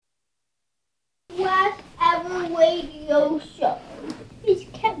radio show. It's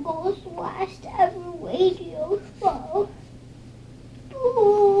Kendall's last ever radio show.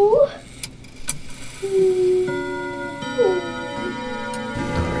 Ooh.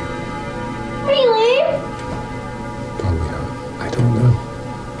 Really? Probably not. I don't know.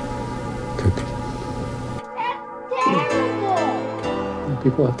 Could be. That's terrible.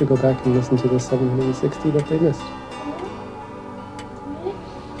 People have to go back and listen to the 760 that they missed.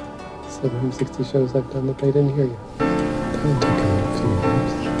 760 shows I've done that they didn't hear yet. That'll take a few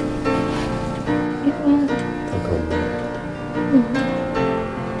years. They'll go mad.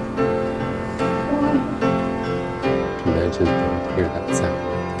 Imagine them hear that sound.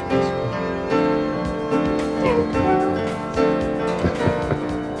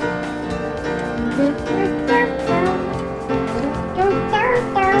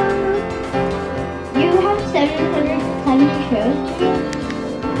 You have 770 shows to do?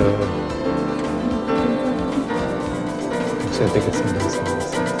 Actually, I think it's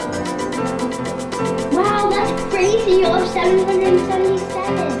 776. Wow, that's crazy. You have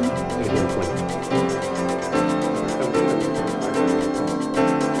 777. 820.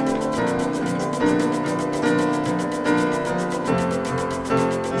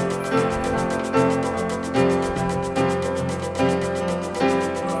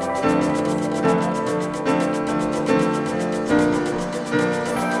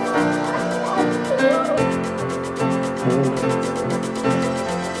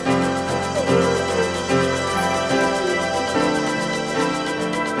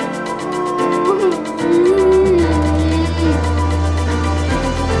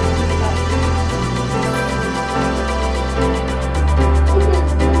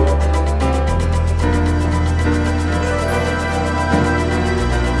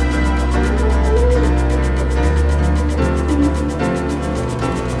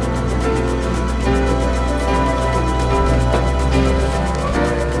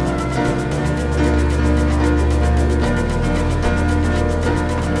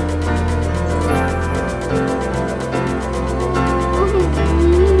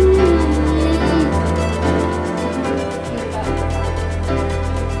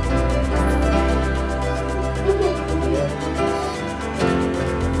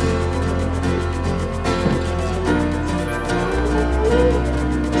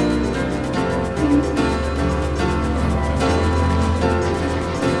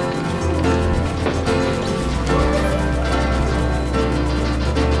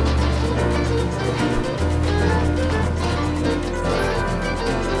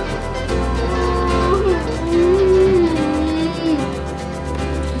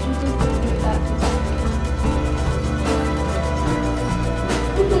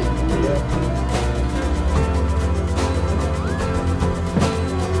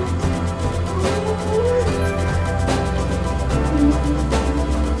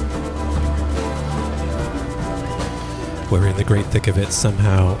 We're in the great thick of it.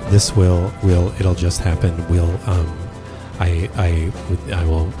 Somehow this it'll just happen.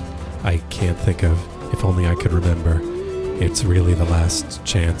 I can't think of, if only I could remember. It's really the last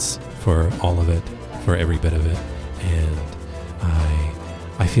chance for all of it, for every bit of it. And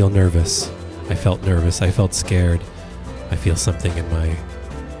I feel nervous. I felt nervous. I felt scared. I feel something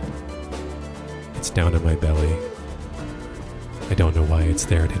it's down in my belly. I don't know why it's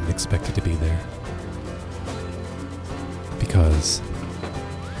there. I didn't expect it to be there.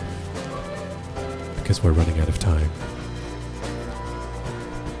 Because we're running out of time.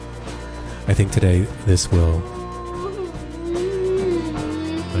 I think today this will...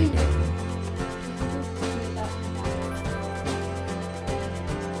 I know.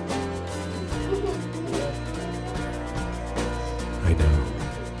 I know.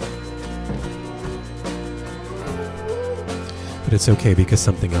 But it's okay because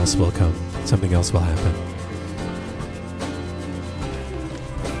something else will come. Something else will happen.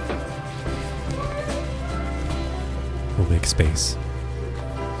 Make space.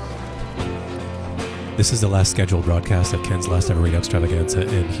 This is the last scheduled broadcast of Ken's last ever radio extravaganza,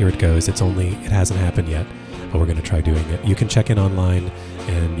 and here it goes. It hasn't happened yet, but we're going to try doing it. You can check in online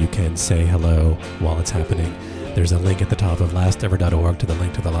and you can say hello while it's happening. There's a link at the top of lastever.org to the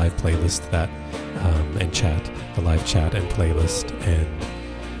link to the live playlist and chat, the live chat and playlist, and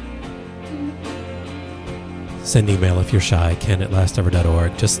send email if you're shy,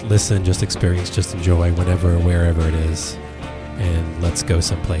 ken@lastever.org. Just listen, just experience, just enjoy whenever, wherever it is. And let's go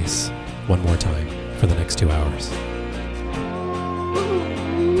someplace one more time for the next 2 hours.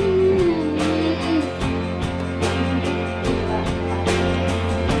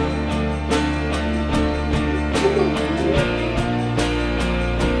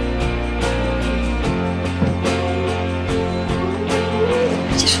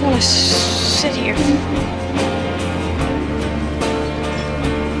 to sit here.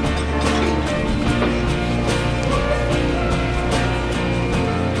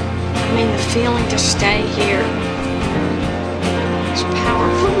 I mean, the feeling to stay here is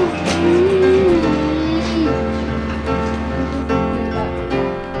powerful.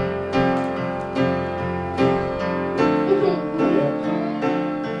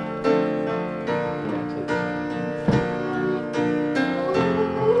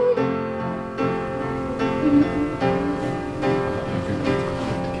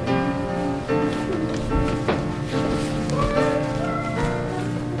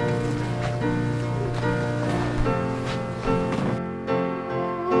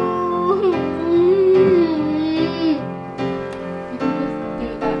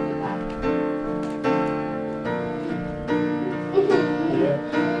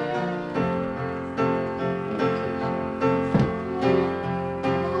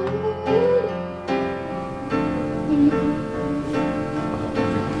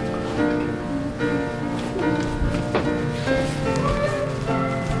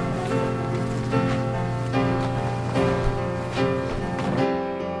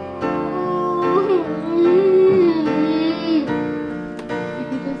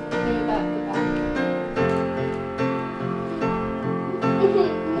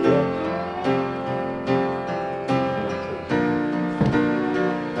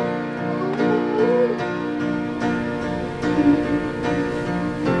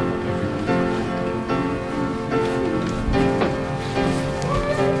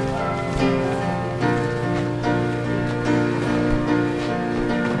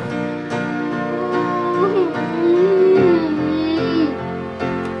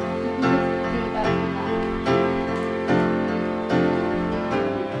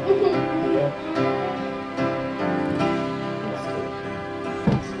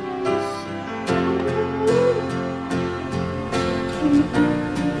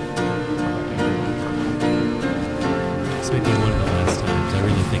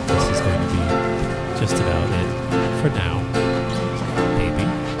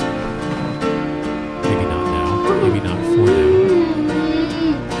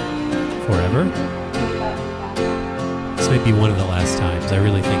 Be one of the last times. I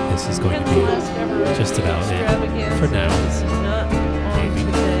really think this is going to be just about it for now. Maybe.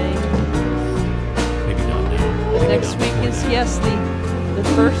 Maybe not now. Maybe next week is the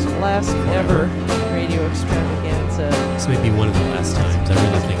first last ever radio extravaganza. This may be one of the last times. I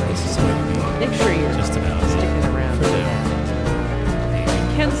really think this is going to be make sure you're just about sticking around for now. Maybe.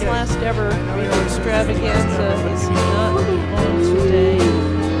 Ken's last ever radio extravaganza is not on today.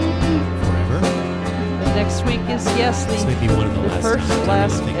 Next week is this may be one of the last first times.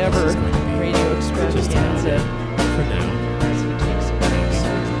 last ever radio extravaganza for now. As he takes a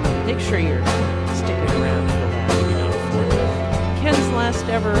break. Make sure you're sticking around for that. Maybe not for now. Ken's last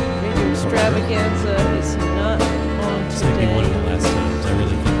ever radio extravaganza is not on This may be one of today. the last times. I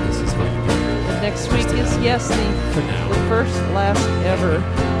really think this is going to be Next week is for now. the first last ever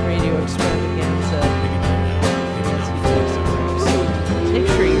radio extravaganza. Maybe not now. Maybe not for Make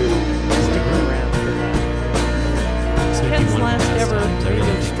sure you're sticking around for that. This may be Ken's one of the last ever times. I radio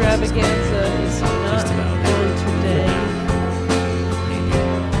really think this is going to be extravaganza is not just about on today.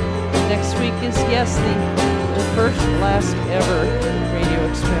 Next week is the first last ever radio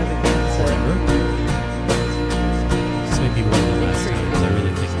extravaganza. This may be one of the last times. I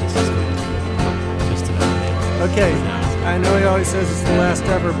really think this is going to be just about it. Okay, I know he always says it's the last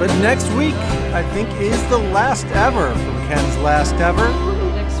ever, but next week, I think, is the last ever from Ken's last ever.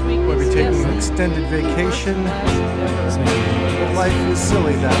 Next week We'll be is taking an extended vacation. But life is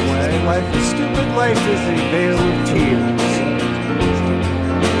silly that way. Life is stupid. Life is a veil of tears.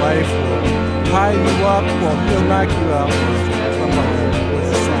 Life will tie you up, well, he'll knock you out from with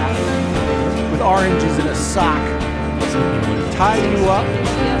a sack, with oranges in a sock. Tie you up,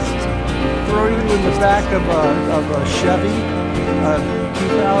 throw you in the back of a Chevy, a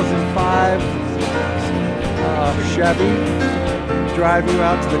 2005 Chevy, drive you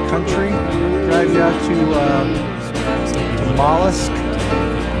out to the country, drive you out to Mollusk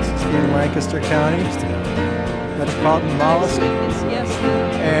in Lancaster County, Metropolitan Mollusk,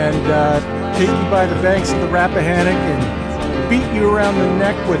 and take you by the banks of the Rappahannock and beat you around the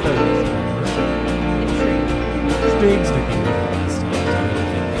neck with a big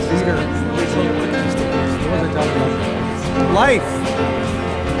leader. What was I talking about? Life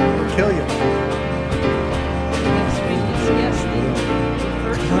will kill you.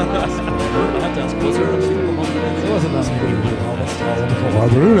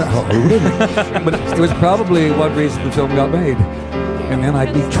 But it was probably one reason the film got made. and then I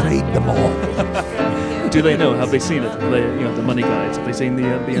betrayed them all. Do they know? Have they seen it? They, the money guys. Have they seen the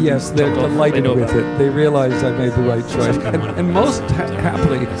ending? Yes, they're delighted with it. They realize I made the right choice. And most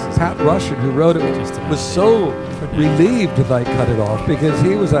happily, Pat Russian, who wrote it, was so relieved that I cut it off, because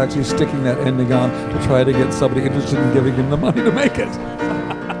he was actually sticking that ending on to try to get somebody interested in giving him the money to make it.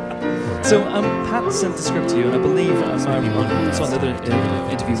 So Pat sent the script to you, and I believe I saw another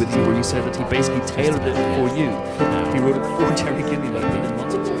interview with you where you said that he basically tailored it for you. He wrote it for Jerry Gilliam like 8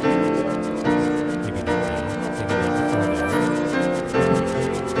 months ago.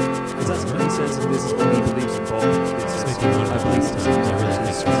 Because that's what he says, and this is what he believes in Paul. It's I believe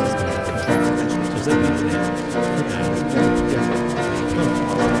it's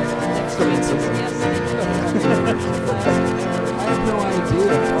I have no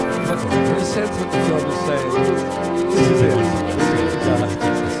idea, but in a sense what the film is saying, this is it.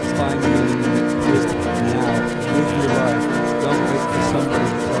 Find meaning now, live your life. Don't wait for somebody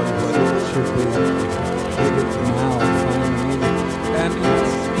to tell you what it should be. Live it now, find meaning. And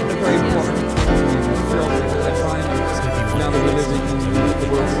it's very important in the film, because I find now that we're living in the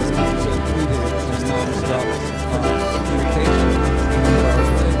world of news and tweeting and non-stop communication,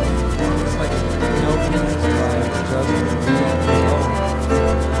 it's like no one's trying to just be alone.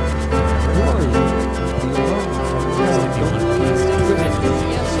 Who are you? Be alone. Some friend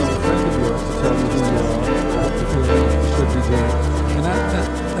of yours to tell you who you are, what you should be doing. And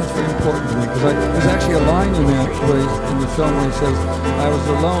that's very important to me, because there's actually a line in that where in the film where he says, I was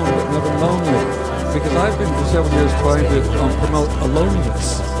alone but never lonely. Because I've been for several years trying to promote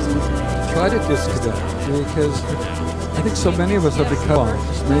aloneness. Try to disconnect, because I think so many of us have become,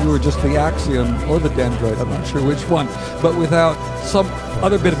 maybe we're just the axiom or the dendrite, I'm not sure which one, but without some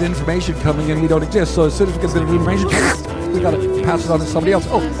other bit of information coming in, we don't exist. So as soon as we get a bit of information, we got to pass it on to somebody else.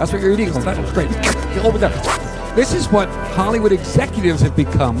 Oh, that's what you're eating. Oh, that's great. Get over there. This is what Hollywood executives have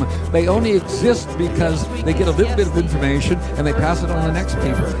become. They only exist because they get a little bit of information and they pass it on to the next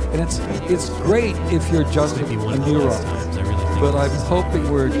people. And it's great if you're just a neuron. But I'm hoping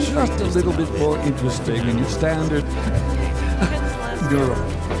we're just a little bit more interesting than your standard neuron.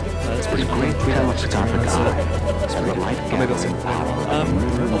 That's pretty great. Telescopic eye. And the light gathering power.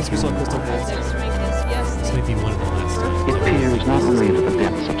 Obviously, we saw Crystal Balls. This may be one of the last times. It peers not only into the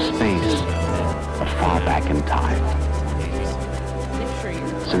depths of space, but far back in time.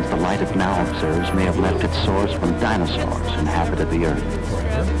 Since the light it now observes may have left its source when dinosaurs inhabited the Earth.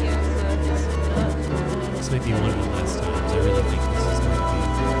 This may be one of the last times. I really think this is going to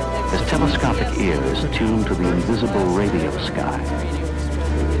be... His telescopic ear is tuned to the invisible radio sky.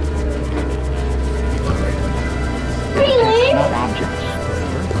 Really? Not objects,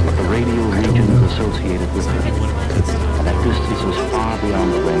 but the radio regions associated with them. And at distances far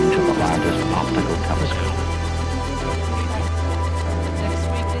beyond the range of the largest optical telescope.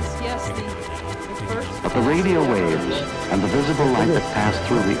 But the radio waves and the visible light that pass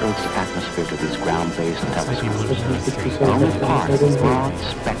through the Earth's atmosphere to this ground-based telescope are only part of the broad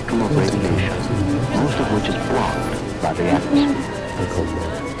spectrum of radiation, most of which is blocked by the atmosphere.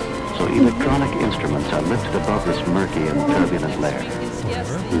 So electronic instruments are lifted above this murky and turbulent layer.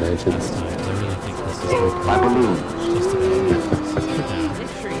 By balloons.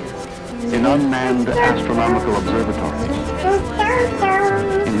 In unmanned astronomical observatories.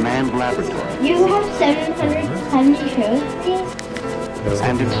 In manned laboratories. You have 770 shows, please?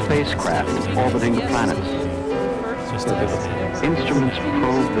 And in spacecraft orbiting the planets. Instruments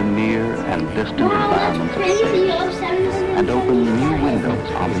probe the near and distant environments of space and open new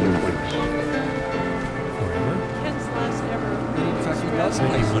windows on the universe. This may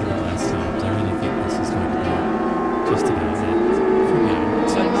be one of the last times. I really think this is going to be just about it for now.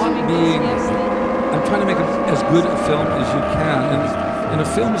 It's like not being... I'm trying to make as good a film as you can. And a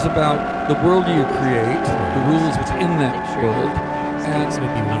film is about the world you create, the rules within that world. And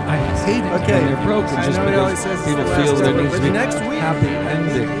I hate it when they're broken just because people feel there needs to be a happy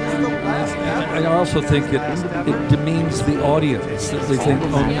ending. I also think it demeans the audience, that they think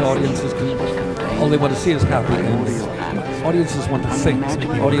only audiences all they want to see is happy endings. Audiences want to think.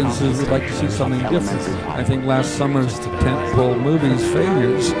 Audiences would like to see something different. I think last summer's tentpole movies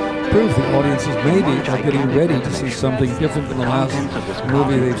failures prove the audiences maybe are getting ready to see something different than the last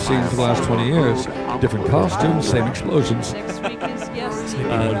movie they've seen for the last 20 years. Different costumes, same explosions.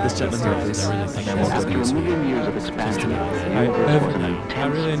 This gentleman here, please. After a million years of expansion, I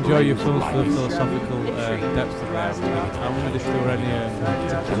really enjoy your films for the philosophical depth of that. I wonder if there were any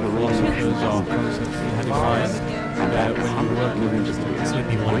particular philosophers or concepts you had in mind when you were working with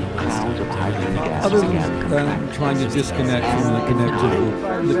other than trying to disconnect from the connected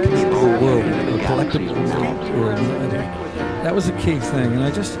world, the galaxies we now observe. That was a key thing, and I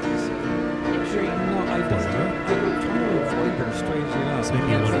just, I try to avoid them, strangely enough. This may be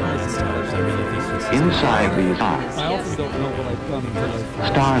one of the last times. I really think this is Inside these stars, I often don't know what I've done until I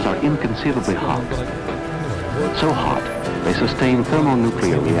stars are inconceivably hot. So hot, they sustain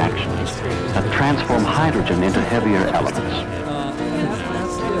thermonuclear reactions that transform hydrogen into heavier elements.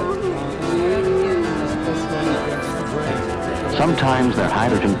 Sometimes their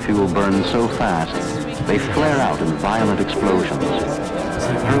hydrogen fuel burns so fast, they flare out in violent explosions,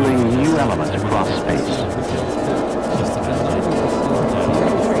 hurling new elements across space.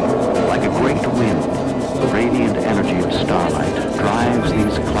 Like a great wind, the radiant energy of starlight drives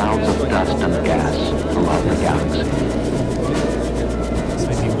these clouds of dust and gas throughout the galaxy.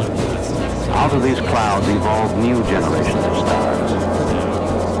 Out of these clouds evolve new generations of stars.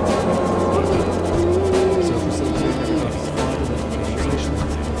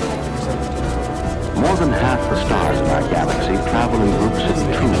 More than half the stars in our galaxy travel in groups of 2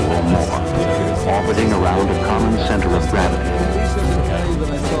 or more, orbiting around a common center of gravity.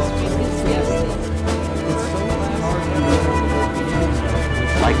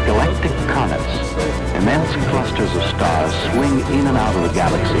 Like galactic comets, immense clusters of stars swing in and out of the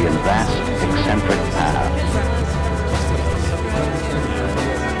galaxy in vast, eccentric paths.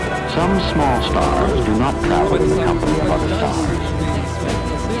 Some small stars do not travel in the company of other stars.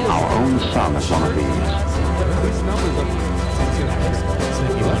 Our own sun is one of these.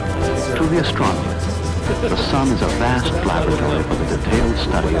 To the astronomer, the sun is a vast laboratory for the detailed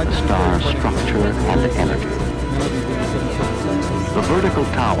study of the star's structure and energy. The vertical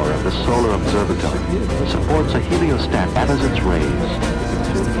tower of the solar observatory supports a heliostat that gathers its rays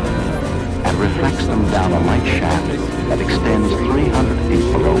and reflects them down a light shaft that extends 300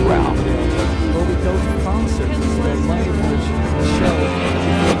 feet below ground.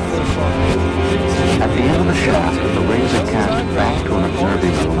 At the end of the shaft, the rays are cast back to an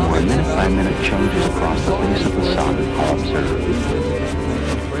observing room where minute-by-minute changes across the face of the sun are observed.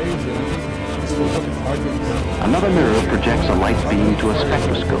 Another mirror projects a light beam to a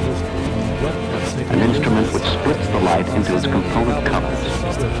spectroscope, an instrument which splits the light into its component colors,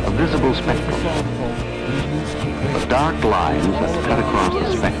 a visible spectrum. The dark lines that cut across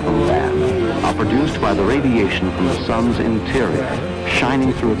the spectrum band are produced by the radiation from the sun's interior,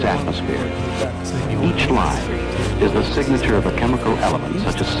 shining through its atmosphere. Each line is the signature of a chemical element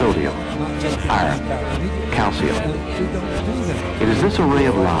such as sodium, iron, calcium. It is this array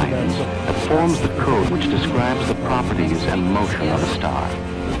of lines that forms the code which describes the properties and motion of a star.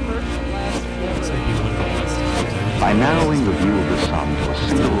 By narrowing the view of the sun to a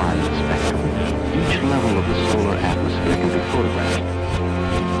single line of the spectrum, each level of the solar atmosphere can be photographed.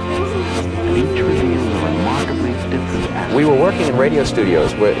 And each reveals a remarkably different aspect. We were working in radio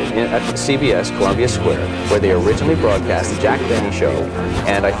studios at CBS, Columbia Square, where they originally broadcast the Jack Benny Show,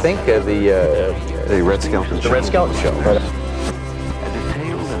 and I think the Red Skelton Show. The Red Skelton Show. A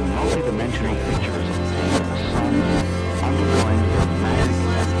detailed and multi-dimensional pictures of the sun undergoing dramatic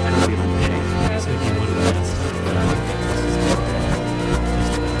and turbulent change. The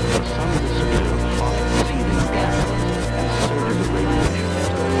sun is a sphere of hot, seething gas and surges of radiation.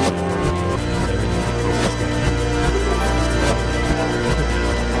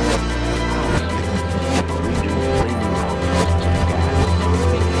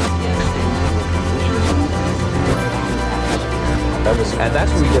 And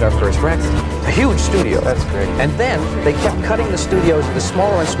that's when we did our first record. A huge studio. That's great. And then they kept cutting the studios into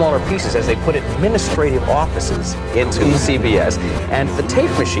smaller and smaller pieces as they put administrative offices into CBS. And the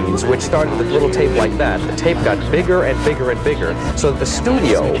tape machines, which started with a little tape like that, the tape got bigger and bigger and bigger, so that the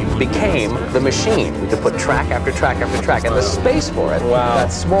studio became the machine. We could put track after track after track, and the space for it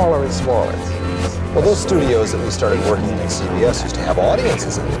got smaller and smaller. Well, those studios that we started working in at CBS used to have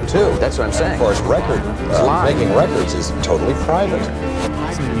audiences in them, too. That's what I'm saying. Of course, making records is totally private.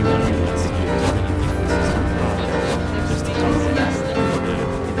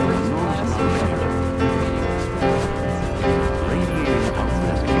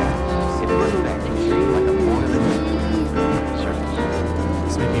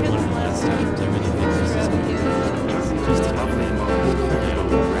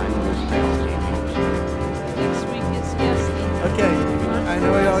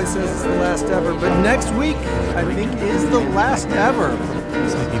 Ever, but next week I think is the last ever.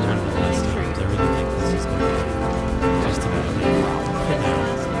 This might be one of the last times. I really think this is going to be just about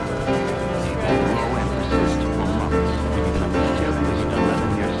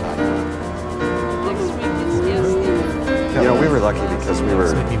You know, we were lucky because we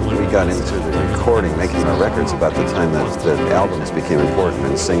got into the recording, making our records about the time that albums became important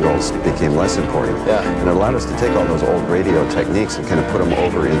and singles became less important. Yeah. And it allowed us to take all those old radio techniques and kind of put them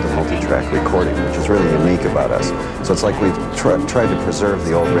over into multi-track recording, which is really unique about us. So it's like we've tried to preserve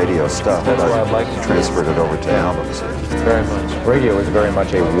the old radio stuff, That's but why I'd like to transferred it over to albums. Very much. Radio is very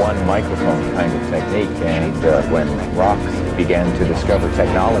much a one microphone kind of technique, and when rock began to discover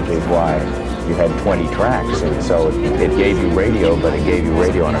technology, why you had 20 tracks, and so it gave you radio, but it gave you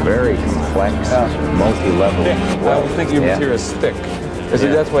radio on a very complex, multi-level. I don't think your material's thick. See,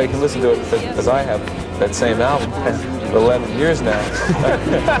 that's why you can listen to it, as I have that same album for 11 years now,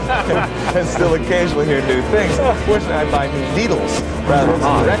 and still occasionally hear new things. Fortunately, I buy new needles rather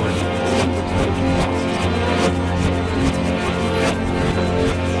than records.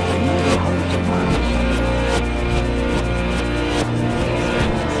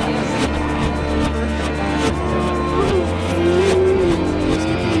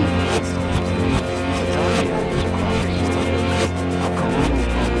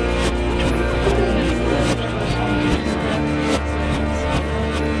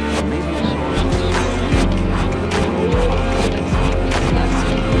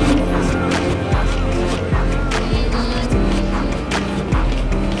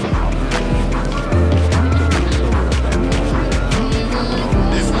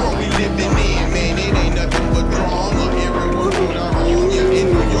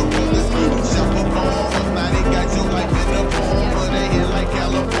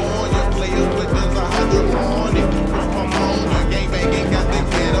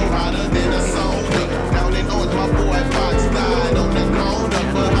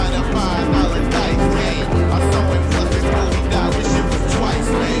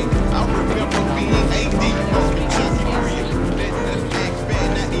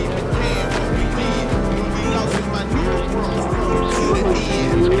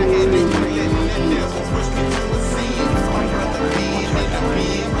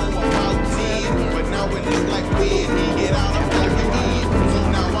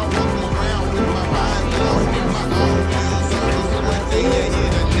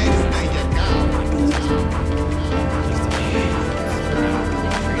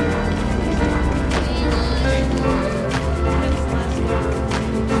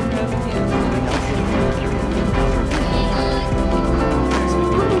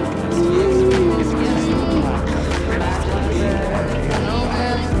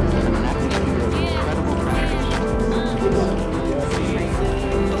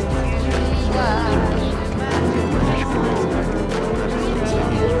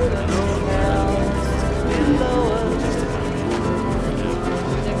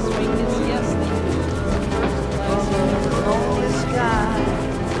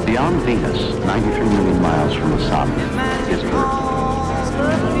 Beyond Venus, 93 million miles from the sun, is Earth.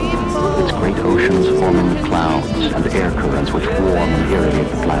 Its great oceans forming the clouds and air currents which warm and irrigate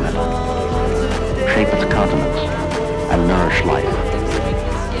the planet, shape its continents, and nourish life.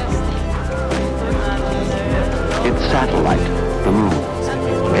 Its satellite, the moon,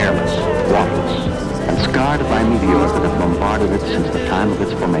 airless, waterless, and scarred by meteors that have bombarded it since the time of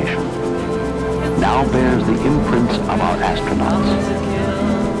its formation, now bears the imprints of our astronauts.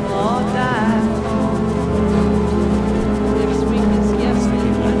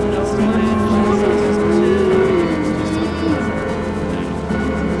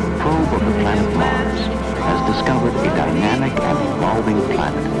 Probe of the planet Mars has discovered a dynamic and evolving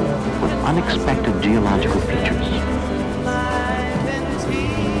planet with unexpected geological features.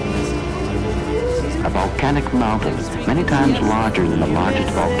 A volcanic mountain many times larger than the largest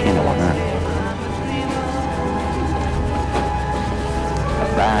volcano on Earth.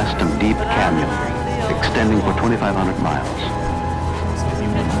 A vast and deep canyon extending for 2,500 miles.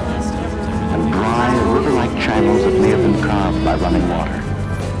 And dry, river-like channels that may have been carved by running water.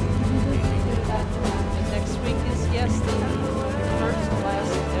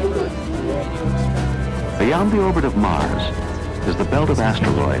 Beyond the orbit of Mars is the belt of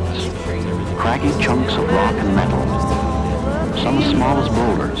asteroids, craggy chunks of rock and metal, some as small as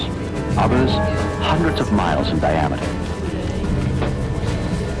boulders, others hundreds of miles in diameter.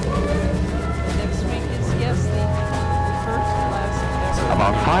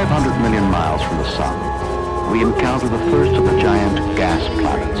 About 500 million miles from the Sun, we encounter the first of the giant gas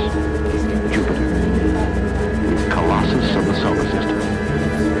planets, Jupiter, the colossus of the solar system,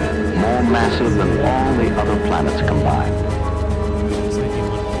 more massive than all the other planets combined.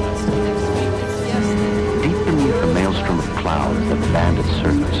 Deep beneath the maelstrom of clouds that band its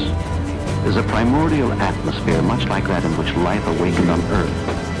surface is a primordial atmosphere much like that in which life awakened on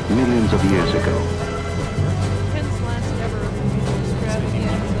Earth millions of years ago.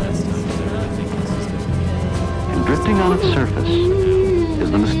 Floating on its surface is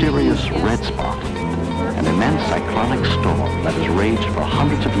the mysterious red spot, an immense cyclonic storm that has raged for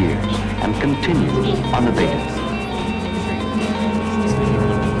hundreds of years and continues unabated.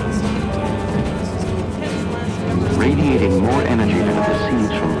 Radiating more energy than it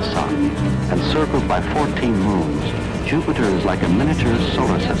receives from the sun, and circled by 14 moons, Jupiter is like a miniature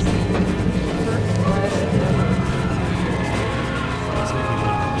solar system.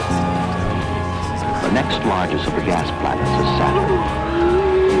 The next largest of the gas planets is Saturn,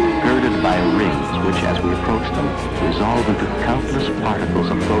 girded by rings which, as we approach them, resolve into countless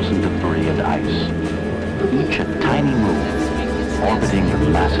particles of frozen debris and ice, each a tiny moon orbiting the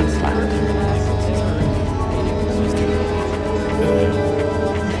massive planet.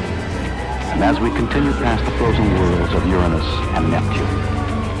 And as we continue past the frozen worlds of Uranus and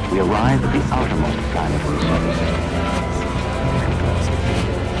Neptune, we arrive at the outermost planet in the solar system.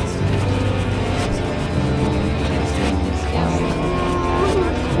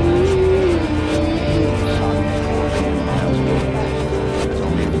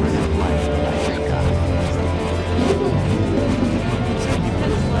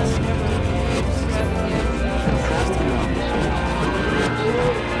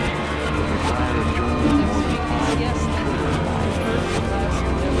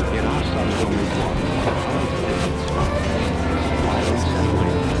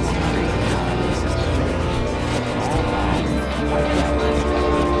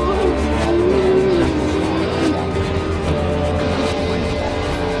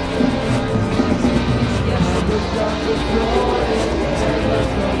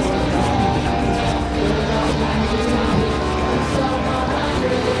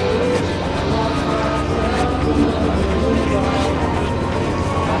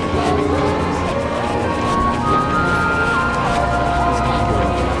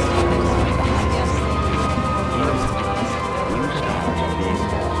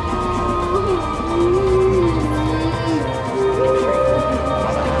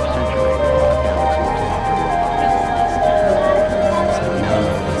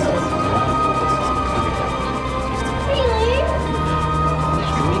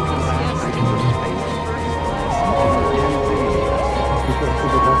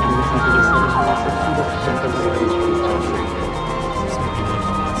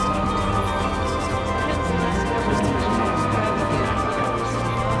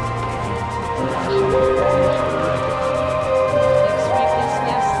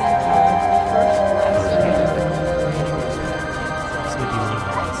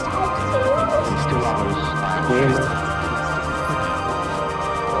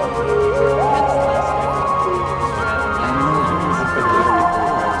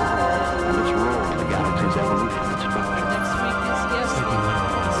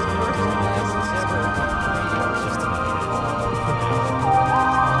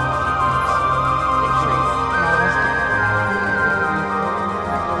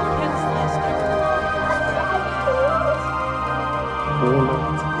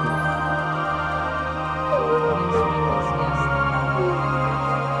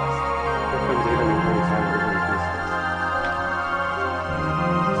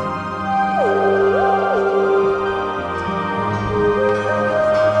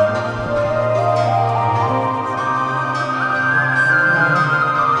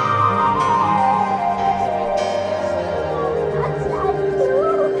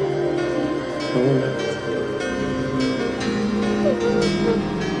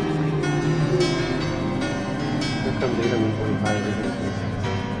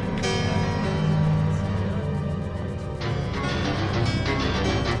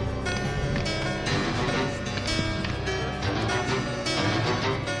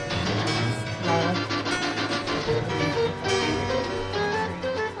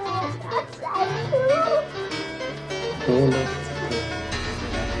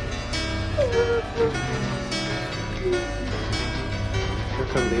 Here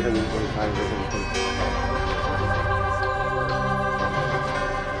comes 825 version, please.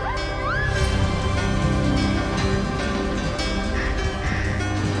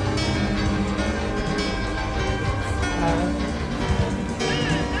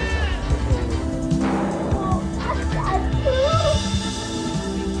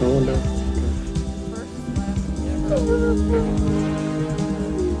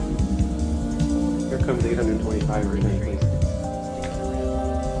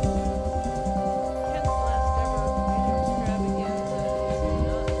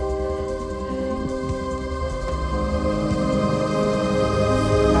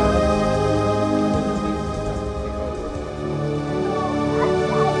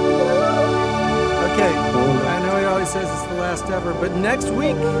 next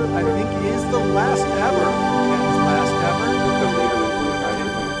week, I think, is the last ever. Ken's last ever.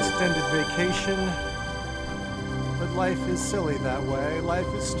 Extended vacation. But life is silly that way. Life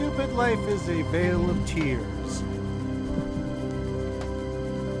is stupid. Life is a veil of tears.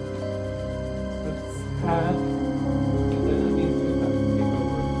 Oh,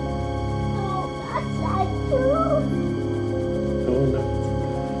 that's sad too. Oh, no.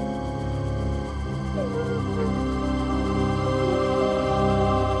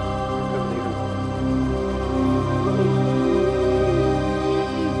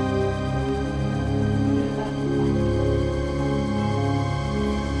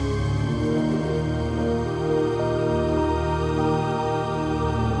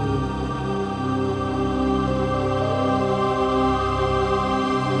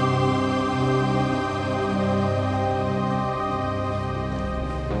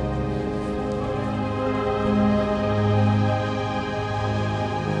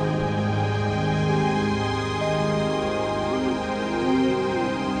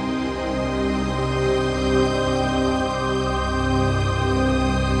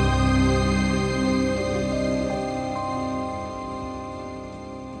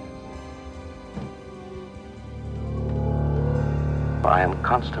 I am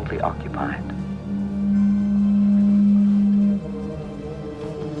constantly occupied.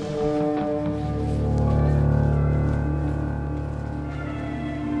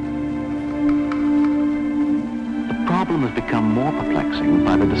 The problem has become more perplexing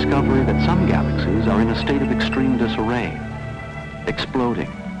by the discovery that some galaxies are in a state of extreme disarray,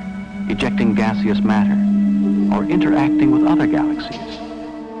 exploding, ejecting gaseous matter, or interacting with other galaxies.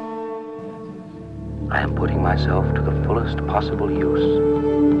 I am putting myself to the fullest possible use.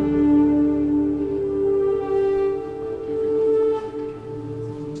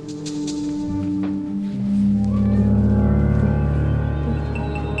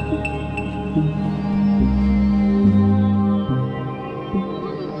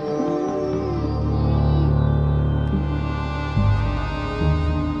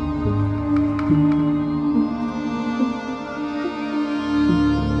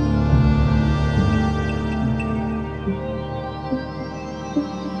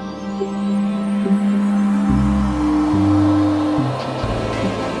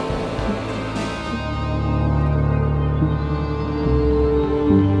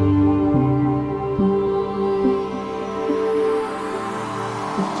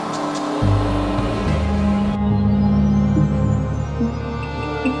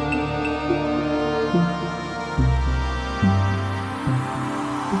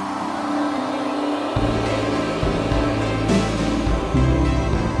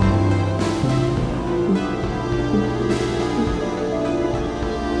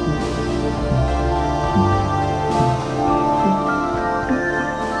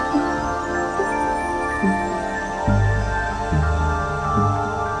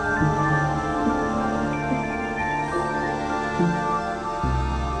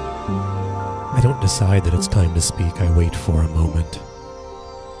 I don't decide that it's time to speak. I wait for a moment.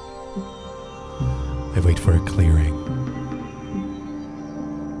 I wait for a clearing.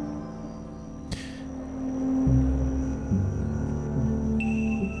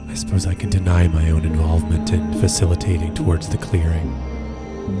 I suppose I can deny my own involvement in facilitating towards the clearing.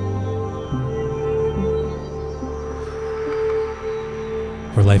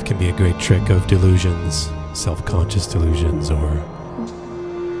 For life can be a great trick of delusions, self-conscious delusions, or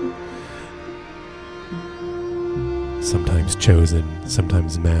sometimes chosen,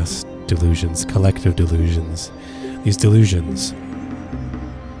 sometimes mass delusions, collective delusions. These delusions,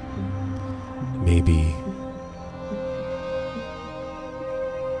 maybe,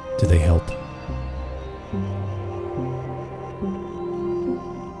 do they help?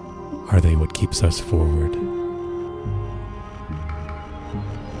 Are they what keeps us forward?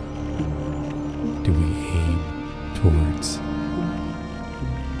 Do we aim towards?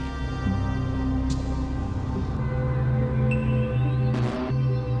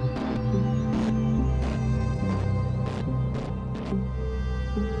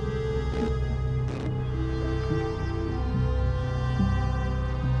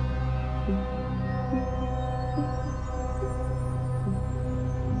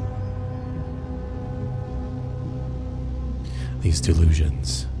 These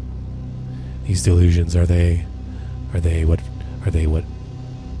delusions, are they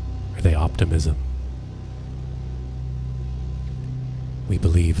optimism? We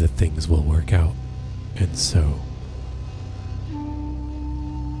believe that things will work out, and so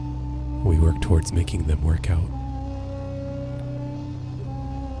we work towards making them work out.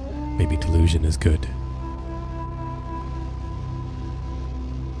 Maybe delusion is good.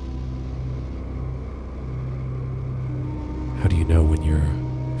 How do you know when your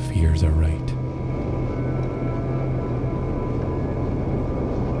fears are right?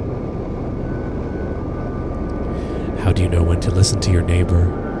 How do you know when to listen to your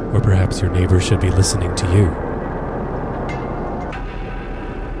neighbor, or perhaps your neighbor should be listening to you?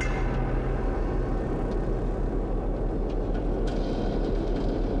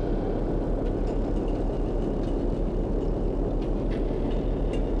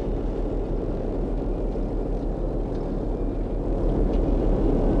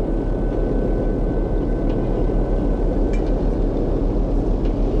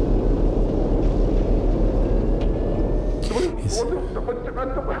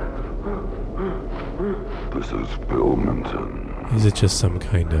 This is Bill Minton. Is it just some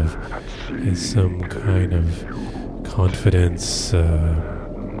kind of confidence?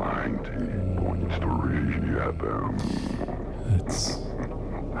 90.3 FM. That's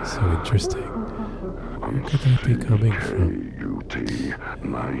so interesting. Where could that be coming from? KUT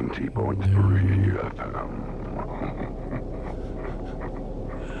 90.3 FM.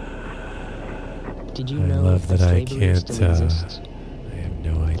 Did you I know love that I slavery can't. still exists? I have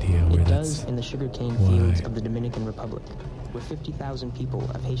no idea where It that's. does in the sugarcane Why? fields of the Dominican Republic, where 50,000 people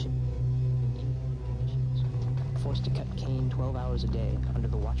of Haitian forced to cut cane 12 hours a day under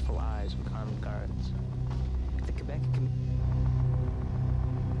the watchful eyes of armed guards. The Quebec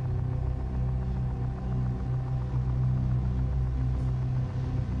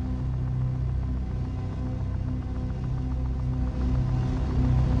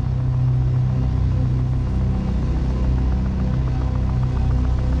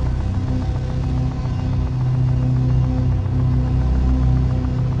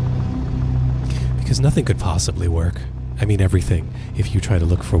Because nothing could possibly work. I mean, everything, if you try to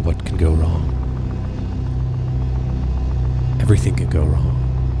look for what can go wrong. Everything can go wrong.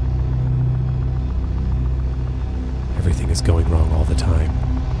 Everything is going wrong all the time.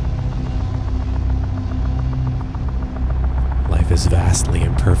 Life is vastly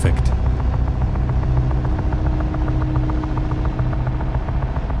imperfect.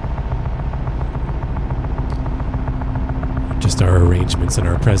 Just our arrangements and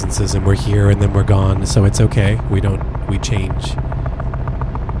our presences, and we're here and then we're gone, so it's okay. We change.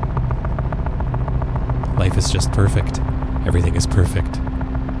 Life is just perfect. Everything is perfect.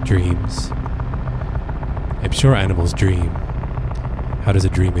 Dreams. I'm sure animals dream. How does a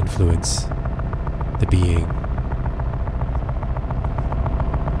dream influence the being?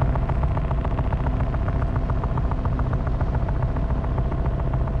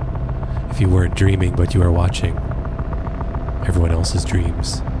 If you weren't dreaming but you are watching everyone else's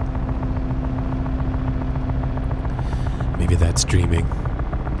dreams, maybe that's dreaming.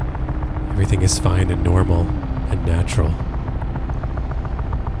 Everything is fine and normal and natural.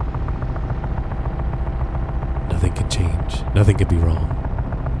 Nothing can change. Nothing can be wrong.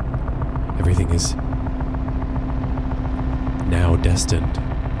 Everything is now destined.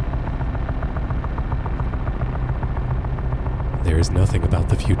 There is nothing about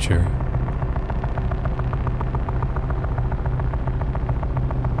the future.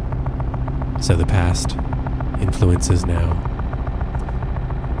 So the past influences now.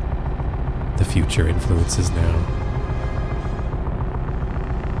 The future influences now.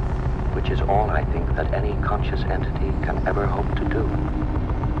 Which is all I think that any conscious entity can ever hope to do.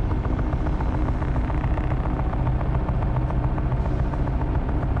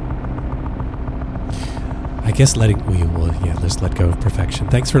 I guess let's let go of perfection.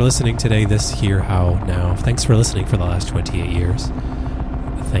 Thanks for listening today, This Here, How, Now. Thanks for listening for the last 28 years.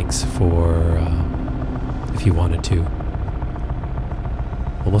 Thanks for, if you wanted to,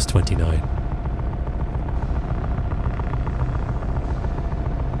 almost 29.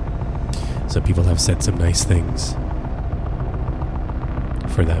 Some people have said some nice things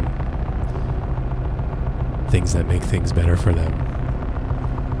for them. Things that make things better for them.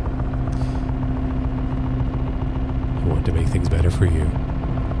 I want to make things better for you.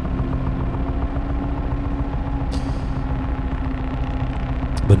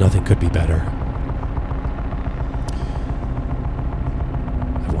 But nothing could be better.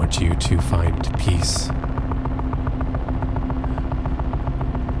 I want you to find peace.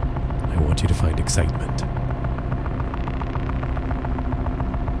 I want you to find excitement.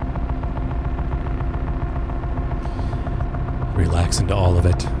 Relax into all of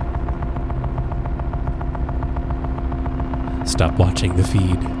it. Stop watching the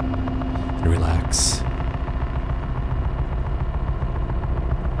feed and relax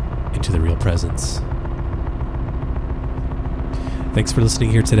into the real presence. Thanks for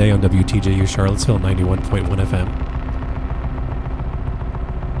listening here today on WTJU Charlottesville 91.1 FM.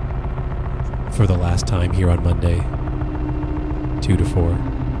 For the last time here on Monday, 2 to 4.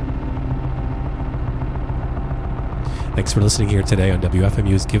 Thanks for listening here today on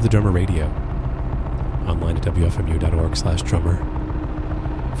WFMU's Give the Drummer Radio. Online at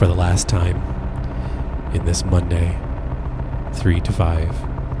wfmu.org/drummer. For the last time in this Monday, 3 to 5.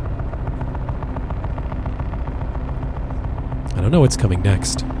 I don't know what's coming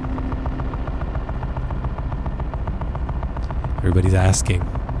next. Everybody's asking.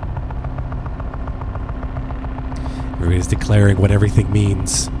 Everybody's declaring what everything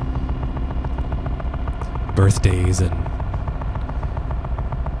means. Birthdays, and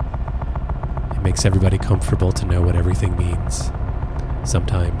it makes everybody comfortable to know what everything means.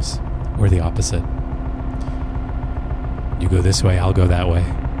 Sometimes we're the opposite. You go this way, I'll go that way.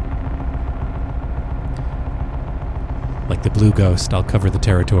 Like the blue ghost, I'll cover the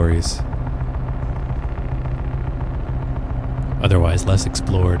territories. Otherwise less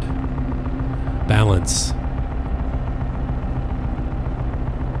explored. Balance.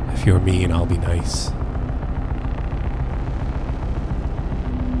 If you're mean, I'll be nice.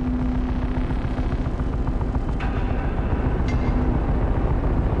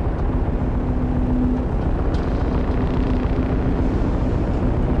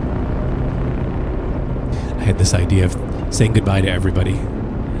 I had this idea of saying goodbye to everybody,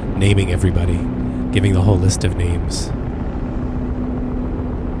 naming everybody, giving the whole list of names.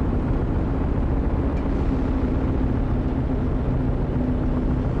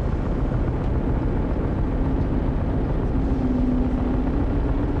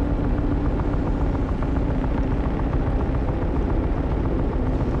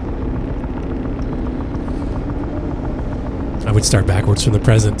 I would start backwards from the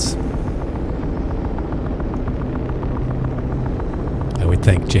present. I would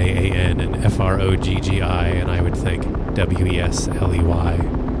thank JAN and FROGGI, and I would thank WESLEY.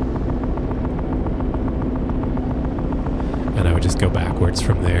 And I would just go backwards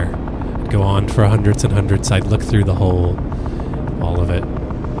from there. I'd go on for hundreds and hundreds. I'd look through the whole, all of it.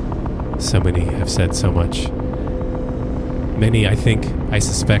 So many have said so much. Many, I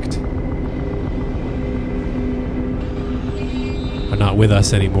suspect, are not with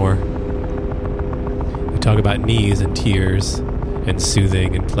us anymore. We talk about knees and tears and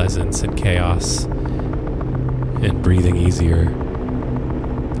soothing and pleasance and chaos and breathing easier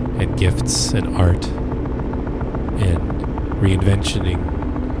and gifts and art and reinventioning,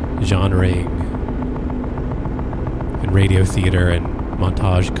 genreing and radio theater and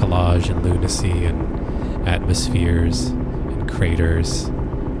montage, collage and lunacy and atmospheres and craters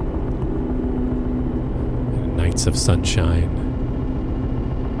and nights of sunshine.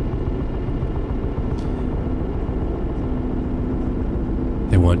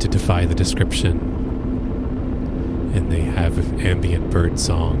 They want to defy the description, and they have ambient bird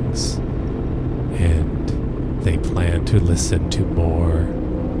songs, and they plan to listen to more.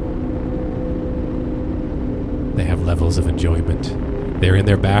 They have levels of enjoyment. They're in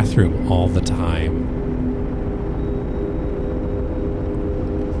their bathroom all the time.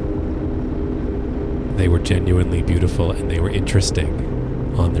 They were genuinely beautiful, and they were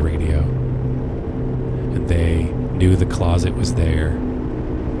interesting on the radio. And they knew the closet was there.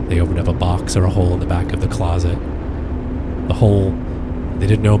 They opened up a box or a hole in the back of the closet. The hole, they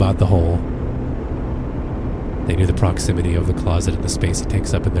didn't know about the hole. They knew the proximity of the closet and the space it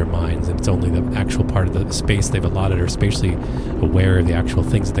takes up in their minds, and it's only the actual part of the space they've allotted or spatially aware of the actual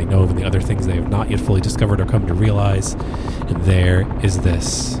things that they know of and the other things they have not yet fully discovered or come to realize. And there is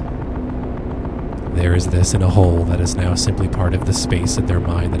this. There is this in a hole that is now simply part of the space in their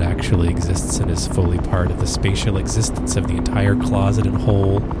mind that actually exists and is fully part of the spatial existence of the entire closet and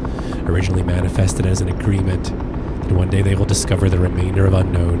hole, originally manifested as an agreement that one day they will discover the remainder of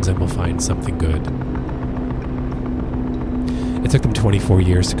unknowns and will find something good. It took them 24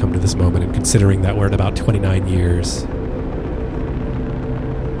 years to come to this moment, and considering that we're at about 29 years,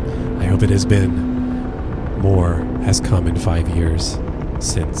 I hope it has been more has come in 5 years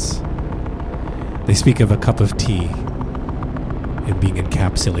since. They speak of a cup of tea and being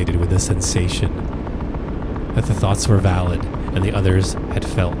encapsulated with a sensation that the thoughts were valid and the others had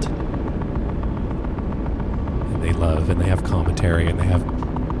felt. And they love, and they have commentary, and they have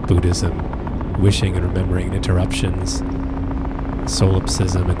Buddhism, wishing and remembering and interruptions,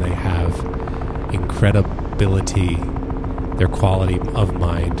 solipsism, and they have incredibility. Their quality of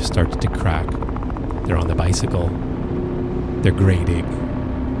mind starts to crack. They're on the bicycle. They're grading.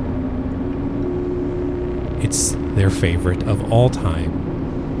 It's their favorite of all time.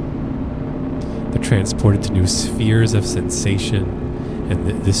 They're transported to new spheres of sensation,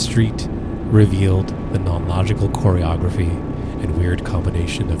 and the street revealed the non-logical choreography and weird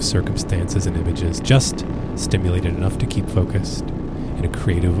combination of circumstances and images, just stimulated enough to keep focused in a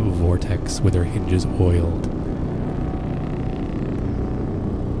creative vortex with her hinges oiled.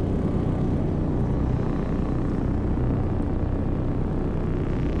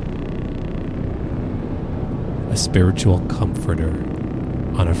 A spiritual comforter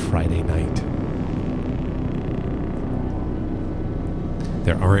on a Friday night.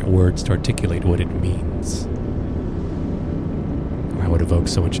 There aren't words to articulate what it means, or how it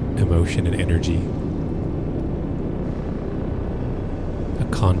evokes so much emotion and energy. A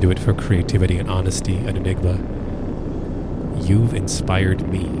conduit for creativity and honesty, an enigma. You've inspired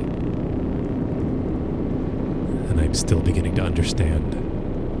me, and I'm still beginning to understand.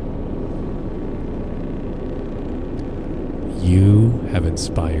 You have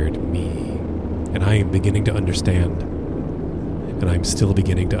inspired me, and I am beginning to understand. And I am still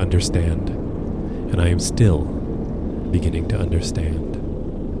beginning to understand. And I am still beginning to understand.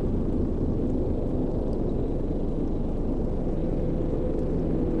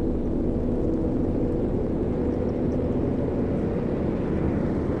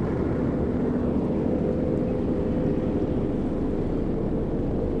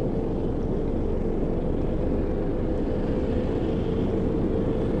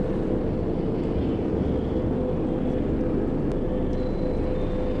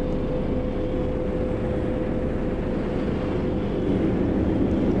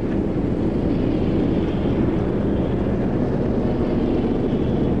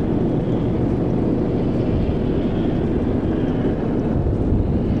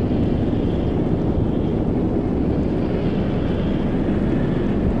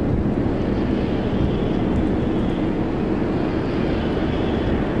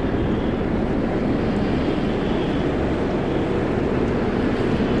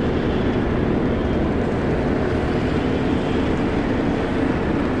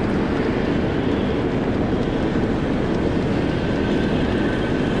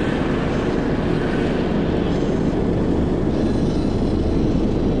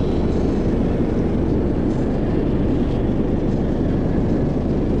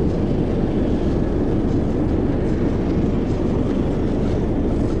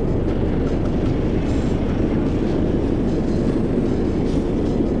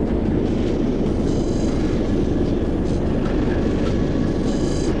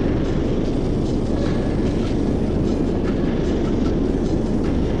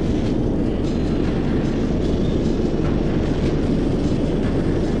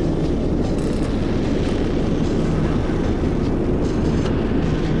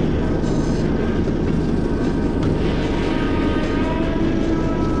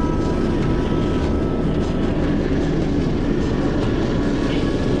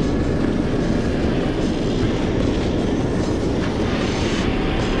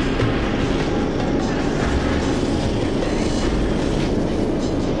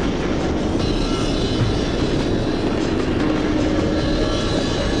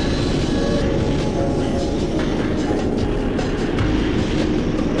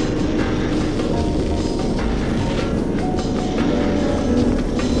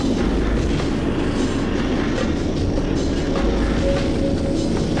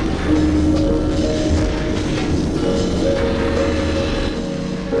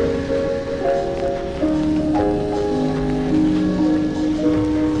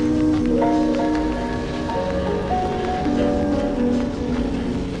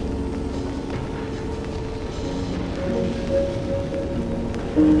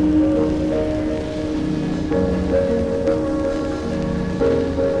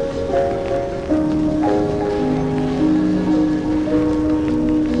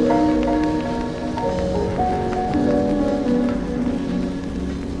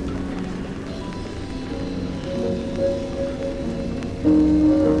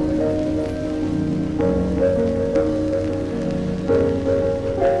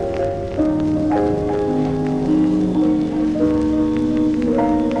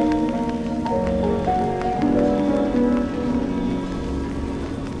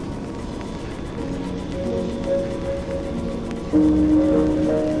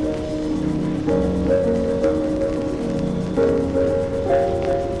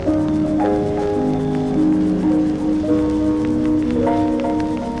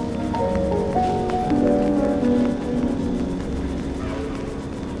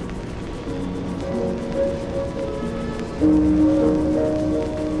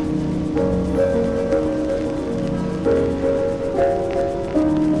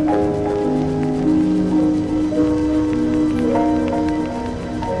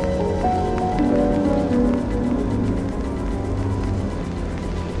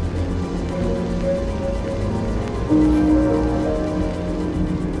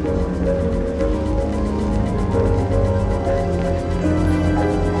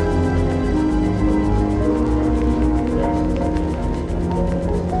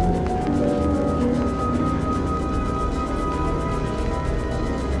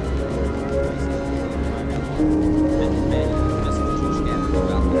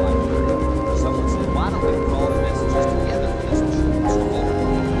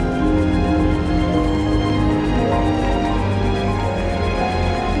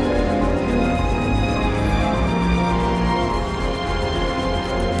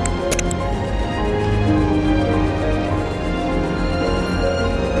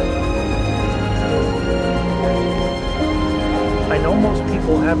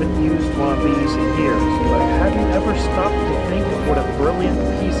 Haven't used one of these in years, but have you ever stopped to think of what a brilliant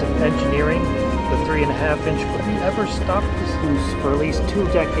piece of engineering the 3.5-inch? Have you ever stopped this use for at least 2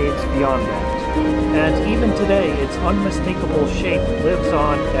 decades beyond that? And even today, its unmistakable shape lives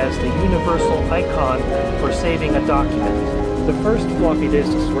on as the universal icon for saving a document. The first floppy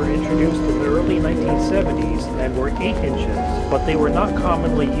disks were introduced in the early 1970s and were 8 inches, but they were not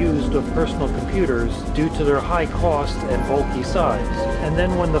commonly used with personal computers due to their high cost and bulky size. And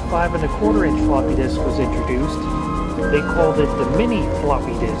then when the 5.25-inch floppy disk was introduced, they called it the mini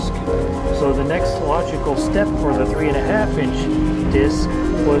floppy disk. So the next logical step for the 3.5-inch disk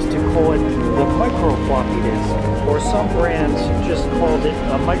was to call it the micro floppy disk, or some brands just called it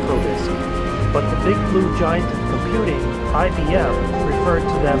a micro disk. But the big blue giant of computing, IBM, referred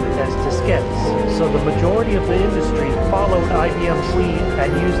to them as diskettes. So the majority of the industry followed IBM's lead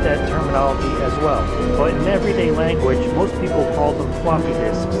and used that terminology as well. But in everyday language, most people call them floppy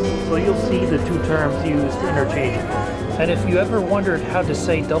disks. So you'll see the two terms used interchangeably. And if you ever wondered how to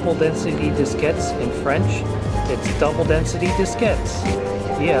say double density diskettes in French, it's double density diskettes.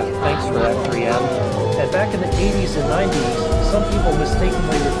 Yeah, thanks for that, 3M. And back in the 80s and 90s, some people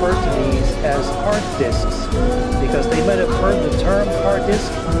mistakenly referred to these as hard disks because they might have heard the term hard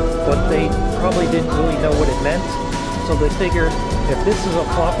disk, but they probably didn't really know what it meant. So they figured if this is a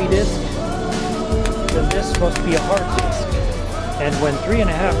floppy disk, then this must be a hard disk. And when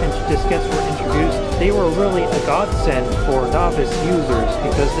 3.5-inch diskettes were introduced, they were really a godsend for novice users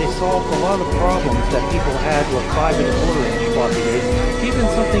because they solved a lot of problems that people had with 5.25-inch floppy disks. Even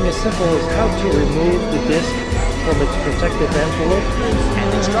something as simple as how to remove the disk from its protective envelope. And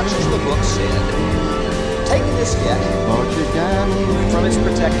the instructions in the book said, take a diskette from its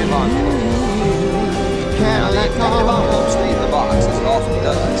protective envelope. Now the protective envelope stays in the box, as it often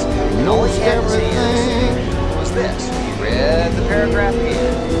does. And all he had in his hands was this. He read the paragraph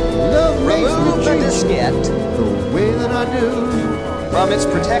again. Remove the diskette from its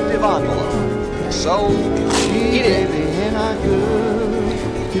protective envelope. So he did.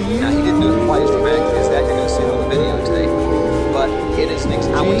 Now, he didn't do it quite as dramatic as that. You're going to see it on the videotape. But it is an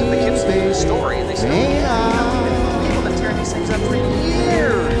I went to the kids' story, and they said, people have been tearing these things up for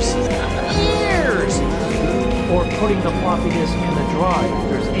years. Years! Or putting the floppy disk in the drive.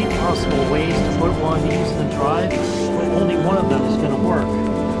 There's 8 possible ways to put one of these in the drive, but only one of them is going to work.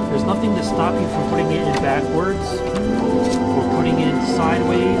 There's nothing to stop you from putting it in backwards, or putting it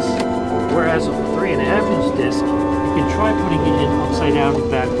sideways. Whereas with a 3.5-inch disc, you can try putting it in upside down and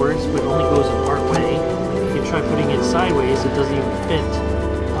backwards, but it only goes in part way. You can try putting it sideways, it doesn't even fit.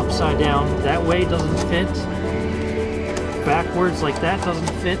 Upside down, that way doesn't fit. Backwards like that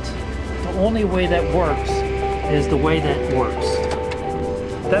doesn't fit. The only way that works is the way that works.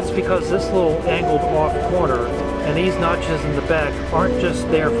 That's because this little angled off corner and these notches in the back aren't just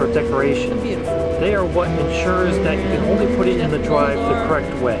there for decoration. They are what ensures that you can only put it in the drive the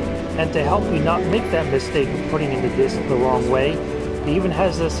correct way. And to help you not make that mistake of putting in the disc the wrong way, it even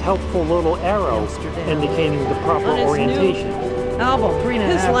has this helpful little arrow indicating the proper orientation. Album,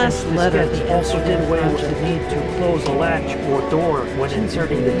 his last letter. Also did away with the need to close a latch or door when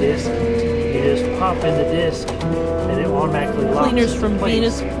inserting the disc. You just pop in the disc and it automatically locks. Cleaners from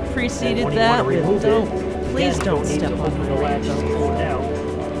Venus preceded that. Please don't step on the latch and pull it out.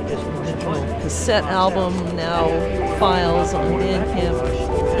 Cassette album now files on Bandcamp.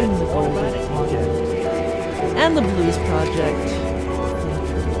 And the Golden Project. And the Blues Project.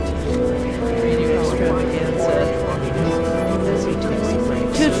 Radio Extravaganza.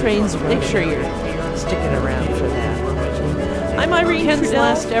 2 Trains, make sure you're sticking around for that. I'm Irene, Ken's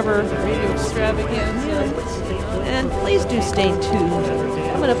last ever Radio Extravaganza. And please do stay tuned.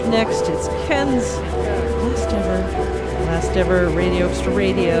 Coming up next, it's Ken's last ever Radio Extra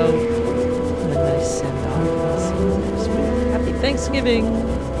Radio. And a nice send-off. Happy Thanksgiving.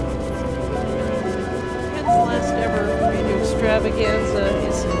 Last ever Radio Extravaganza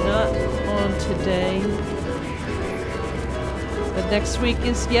is not on today. But next week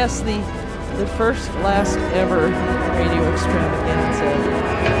is, yes, the first, last ever radio extravaganza.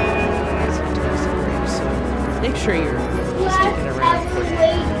 So make sure you're sticking around for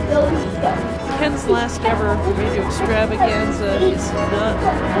that. Ken's last ever radio extravaganza is not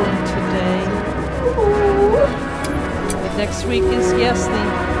on today. But next week is, yes,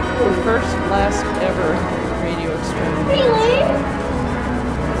 the first, last ever radio extravaganza.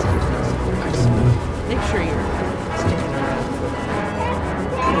 Make sure you're sticking around for that.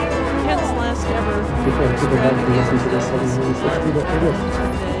 Ken's last ever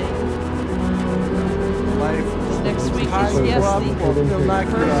Life next week tie is, you yes, up, the will knock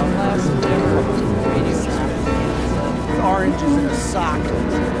you first, out. last ever radio extravaganza. Oranges in a sock.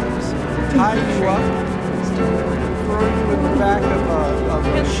 Tie you up, throw you in the back of a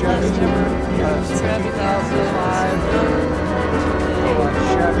Chevy, a 2005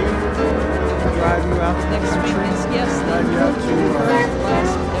 Chevy, drive you out to the Next week country, is, yes, drive you out to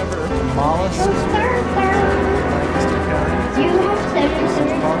last ever Mollis, Lancaster County,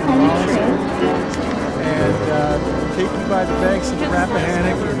 and take you by the banks of the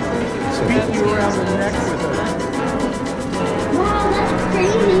Rappahannock and beat you around the neck with a Wow, that's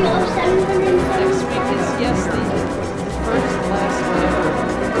crazy. Next week is, yes, the first, last ever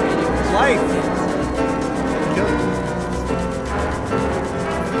radio life.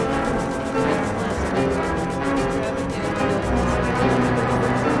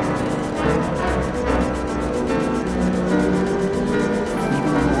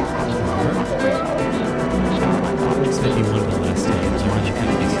 This might be one of the last days. You want to kind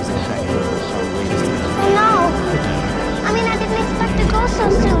of give yourself a second. I know. I mean, I didn't expect to go so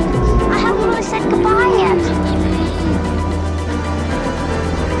soon. I haven't really said goodbye yet.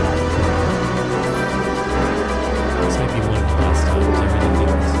 This might be one of the last times. I really think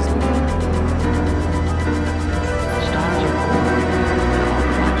this is. Stars are born,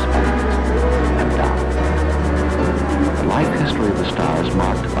 and die. The life history of the star is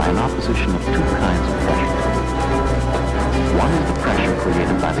marked by an opposition of two kinds of pressure. One is the pressure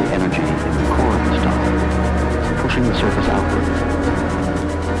created by the energy in the core of the star, pushing the surface outward.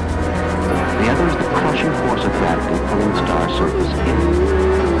 The other is the crushing force of gravity pulling the star's surface in.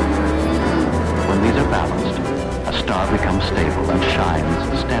 When these are balanced, a star becomes stable and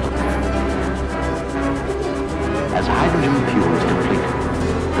shines steadily. As hydrogen fuel is depleted,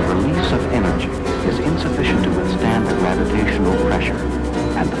 the release of energy is insufficient to withstand the gravitational pressure,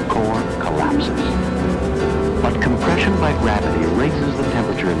 and the core collapses. But compression by gravity raises the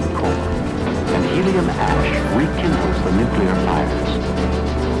temperature in the core, and helium ash rekindles the nuclear fires.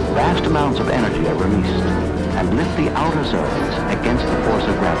 Vast amounts of energy are released and lift the outer zones against the force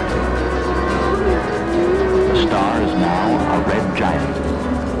of gravity. The star is now a red giant.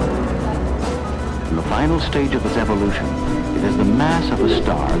 In the final stage of its evolution, it is the mass of the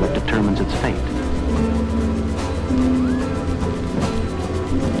star that determines its fate.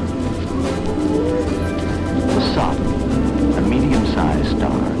 The Sun, a medium-sized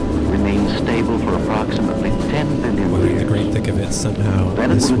star, remains stable for approximately 10 billion Well, in the years. great thick of it, somehow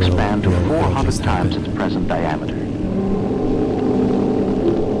Then it this will will expand to will 400 just times happen. its present diameter.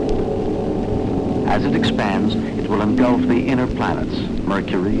 As it expands, it will engulf the inner planets,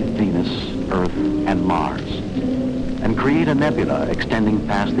 Mercury, Venus, Earth, and Mars, and create a nebula extending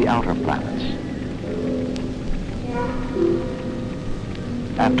past the outer planets.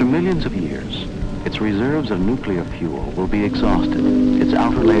 After millions of years, its reserves of nuclear fuel will be exhausted, its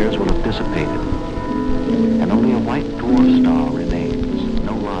outer layers will have dissipated, and only a white dwarf star remains,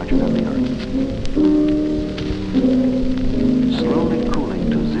 no larger than the Earth. Slowly cooling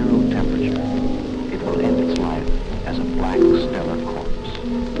to zero temperature, it will end its life as a black stellar corpse.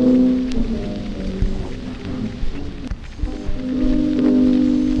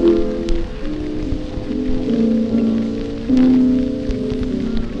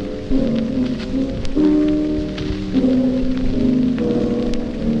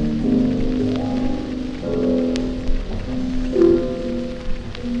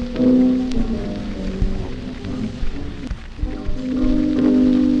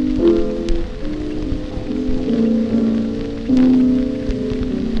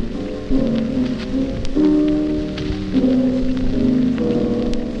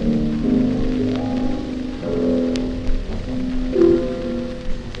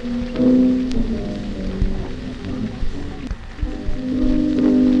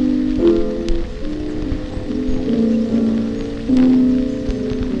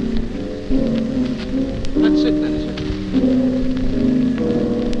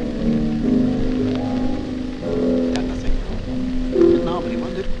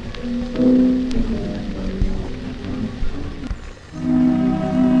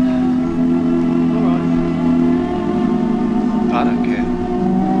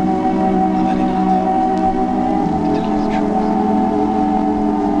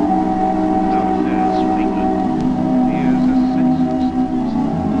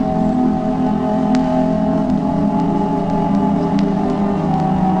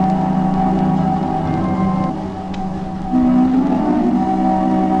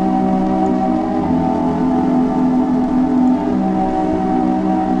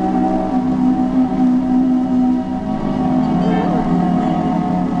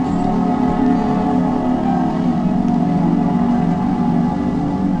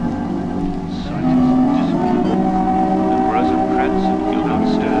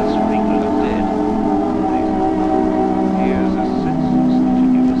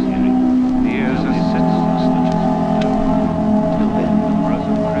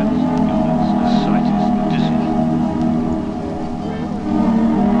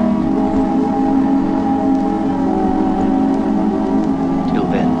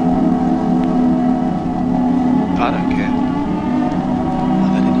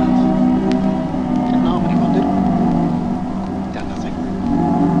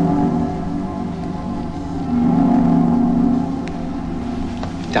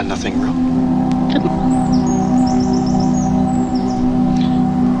 nothing wrong. Didn't.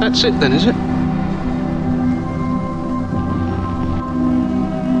 That's it then, is it?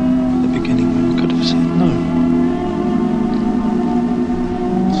 At the beginning we could have said no.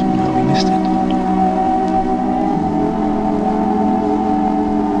 Somehow we missed it.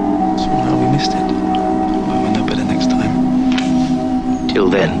 Somehow we missed it. Well, we'll know better next time. Till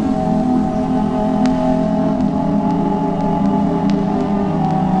then.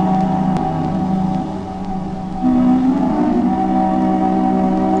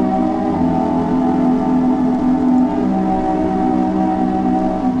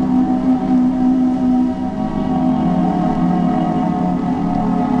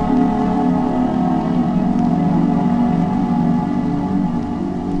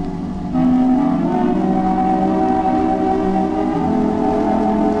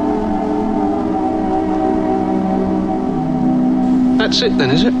 That's it then,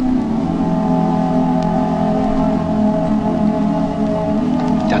 is it?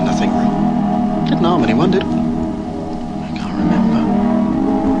 Done nothing wrong. Didn't harm anyone, did it? I can't remember.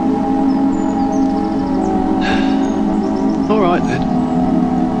 All right then.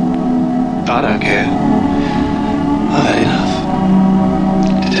 I don't care. I've had enough.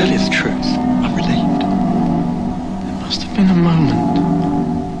 To tell you the truth, I'm relieved. There must have been a moment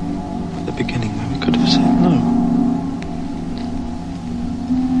at the beginning where we could have said no.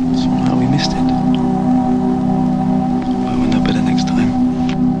 Somehow we missed it. Well, we'll know better next time.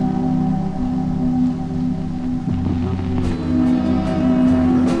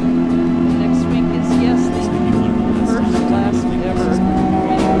 Next week is, yes, the first and last ever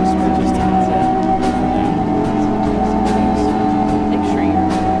radio extravaganza. Make sure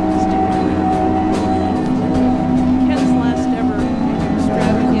you're sticking around. Ken's last ever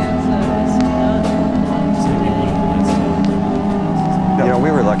extravaganza is not on today. You know, we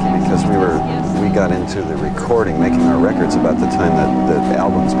were lucky because we got into the recording, making our records about the time that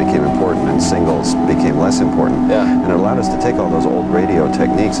albums became important and singles became less important. Yeah. And it allowed us to take all those old radio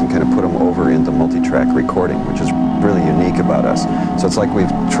techniques and kind of put them over into multi-track recording, which is really unique about us. So it's like we've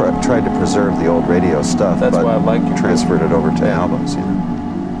tried to preserve the old radio stuff, That's but why I like you. transferred it over to albums, you know.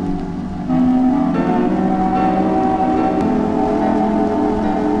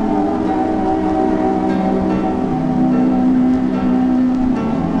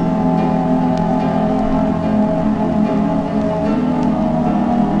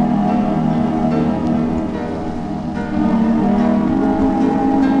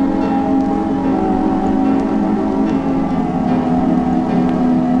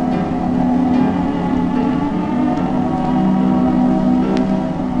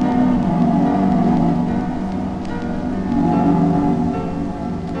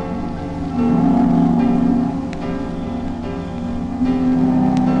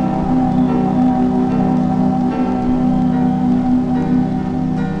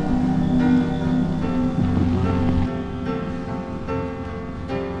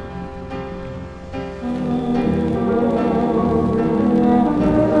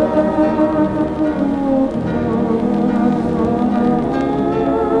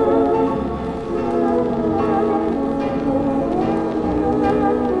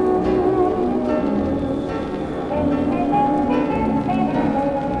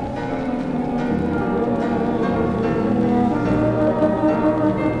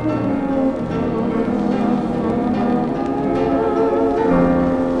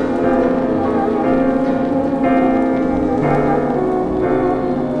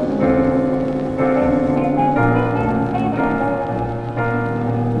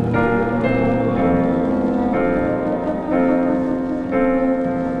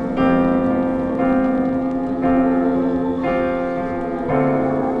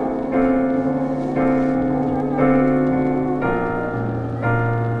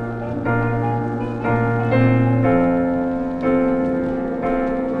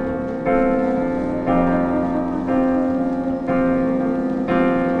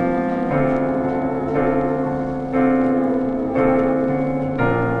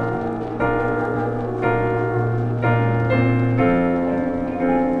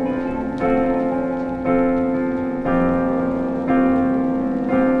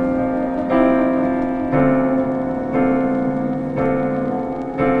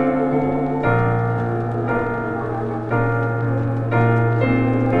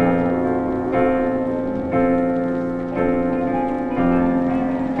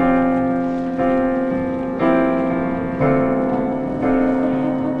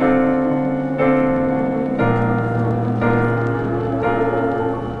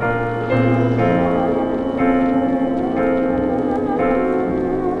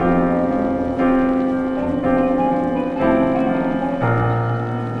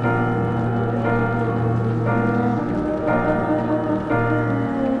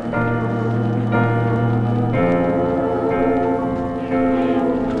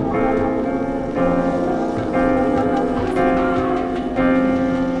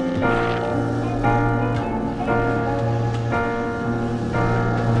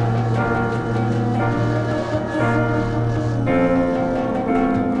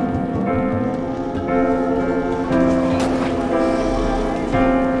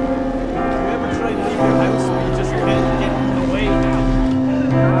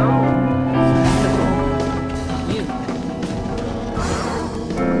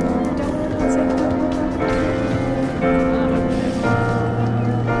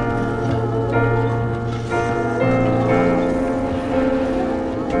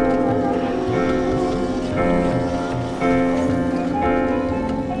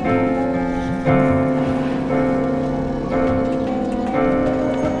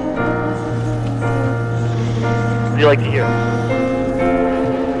 you like to hear?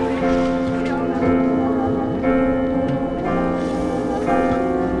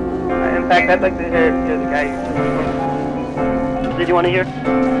 In fact, I'd like to hear the guy who Did you want to hear?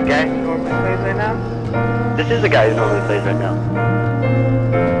 the guy who normally plays right now. This is the guy who normally plays right now.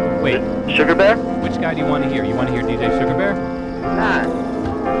 Wait. Sugar Bear? Which guy do you want to hear? You want to hear DJ Sugar Bear? Nah.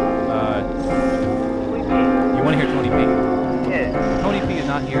 You want to hear Tony P? Yeah. Tony P is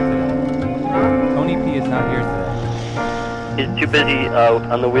not here today. Tony P is not here today. He's too busy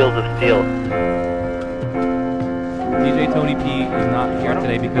on the wheels of steel. DJ Tony P is not here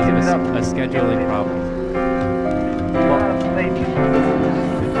today because of a scheduling problem.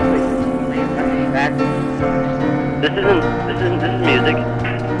 This is music.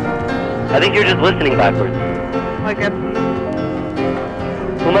 I think you're just listening backwards. Like that.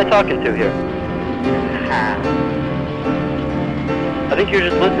 Who am I talking to here? I think you're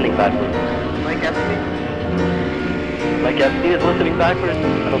just listening backwards. Mike Epstein? Mike Epstein is listening backwards?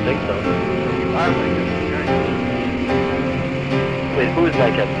 I don't think so. You are Mike Epstein, right? Wait, who is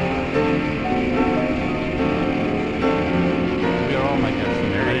Mike Epstein? We are all Mike Epstein.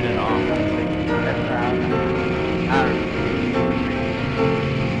 They're ready to off.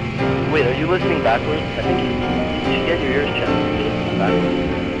 Wait, are you listening backwards? I think you should get your ears checked. You're listening backwards.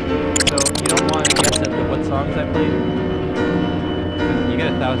 So you don't want to guess at what songs I played? You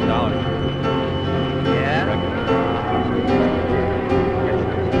get $1,000. Yeah.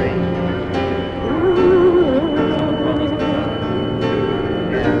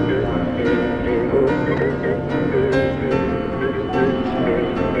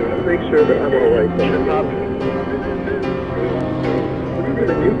 Make sure that I'm all right there. This is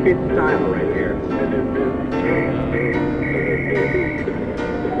a new kid style right here.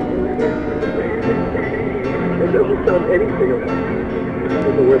 It doesn't sound anything like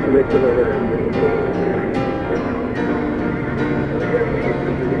it's worth mixing over there.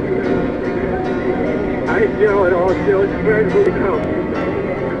 I know it all, Joe. It's very good to count.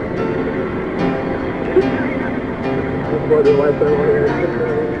 That's why the life I want to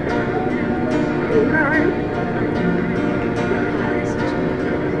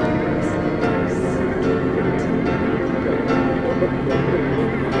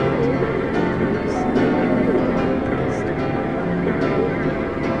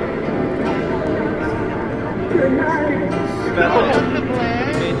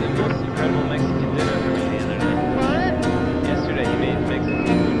Made the most incredible Mexican dinner for me the other night. Yesterday he made Mexican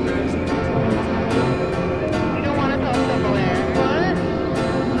food for me. You don't want to talk to Blair. What?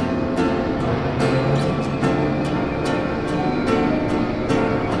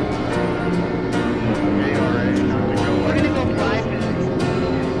 We're gonna go private.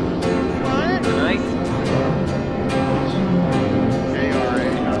 What? Tonight? Hey,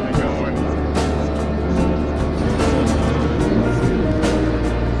 alright, how's it going?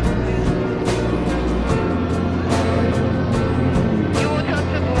 You will talk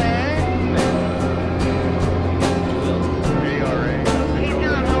to Blair? Hey, alright. Hey,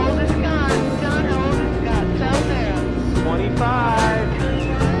 John, how old is Scott? John, how old is Scott? Tell Sarah. 25.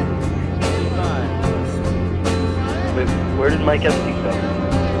 Wait, where did Mike Epstein go?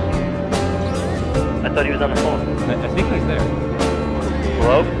 I thought he was on the phone. I think he's there.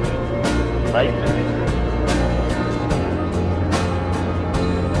 Hello? Mike?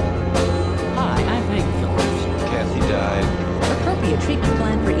 Hi, I'm Hank Phillips. Kathy died. Appropriate treatment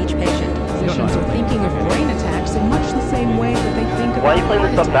plan for each patient. Physicians are thinking of brain attacks in much the same way that they think Why are you about playing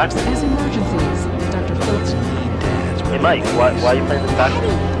heart this stuff attacks backwards? as emergencies. Dr. Phillips. Hey Mike, why are you playing this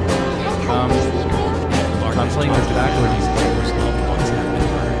backwards? I'm playing this backwards.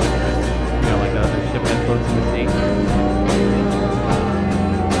 You know, like a ship that floats in the sea.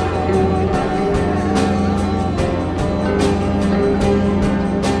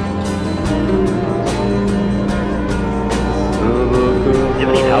 Do you have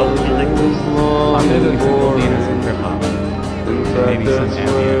any house music? I'm doing some Goldine and some trip hop. Maybe some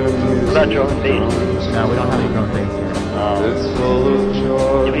ambient. What about drum and bass? No, we don't have any drum and bass here. Do you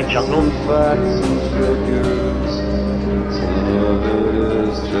have any jungles?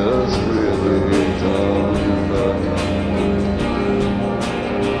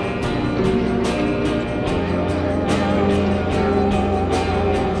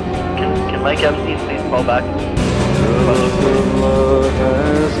 Can Mike Epstein please call back?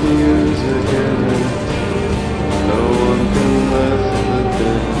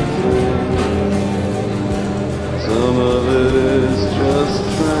 Some of it is just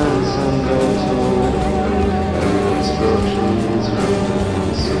transcendental, and instructions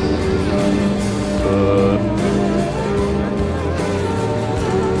but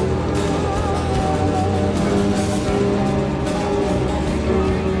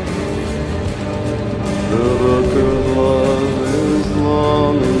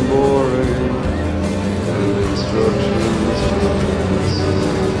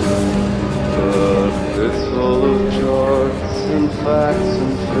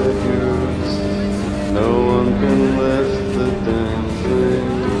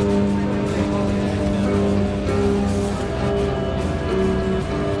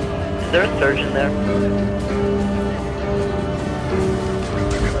there a surgeon there?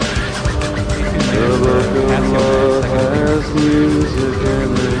 Has music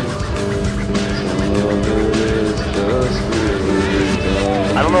in it. Some of it is just really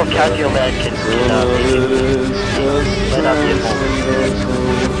dumb. I don't know if Casio Man can make it. Might not be at home.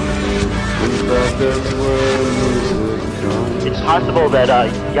 It's possible that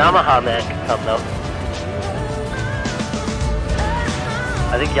Yamaha Man can come though.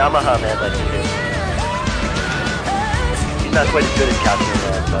 I think Yamaha Man might be here. He's not quite as good as Casio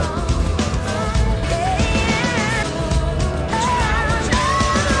Man, but.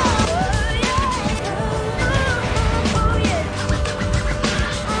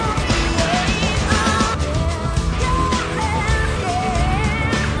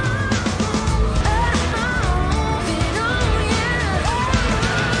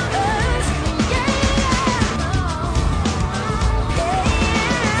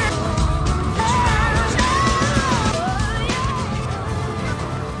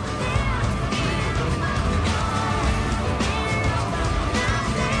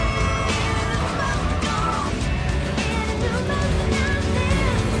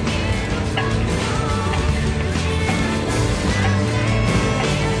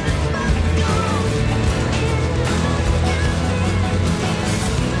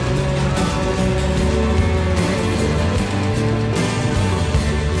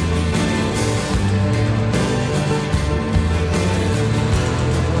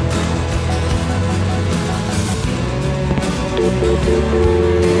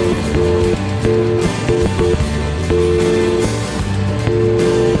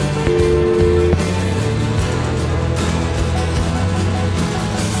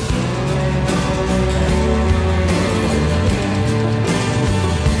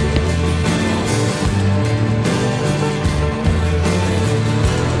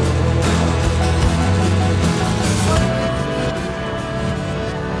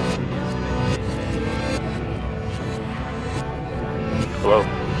 Hello.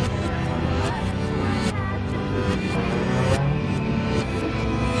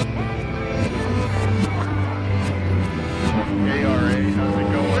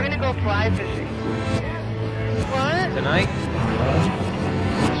 We're gonna go fly fishing. What? Tonight?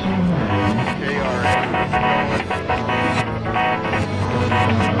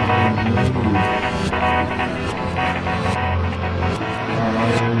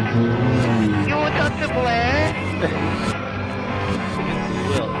 You want to talk to Blair?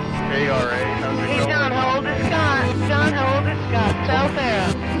 Hey, John, how old is Scott? John, how old is Scott? Tell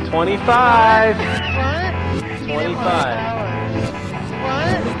Sarah. 25. What? 25.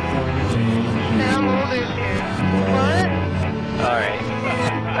 What? Sam, how old is you? What? Alright.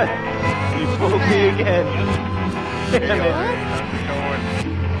 You fooled me again. Damn it.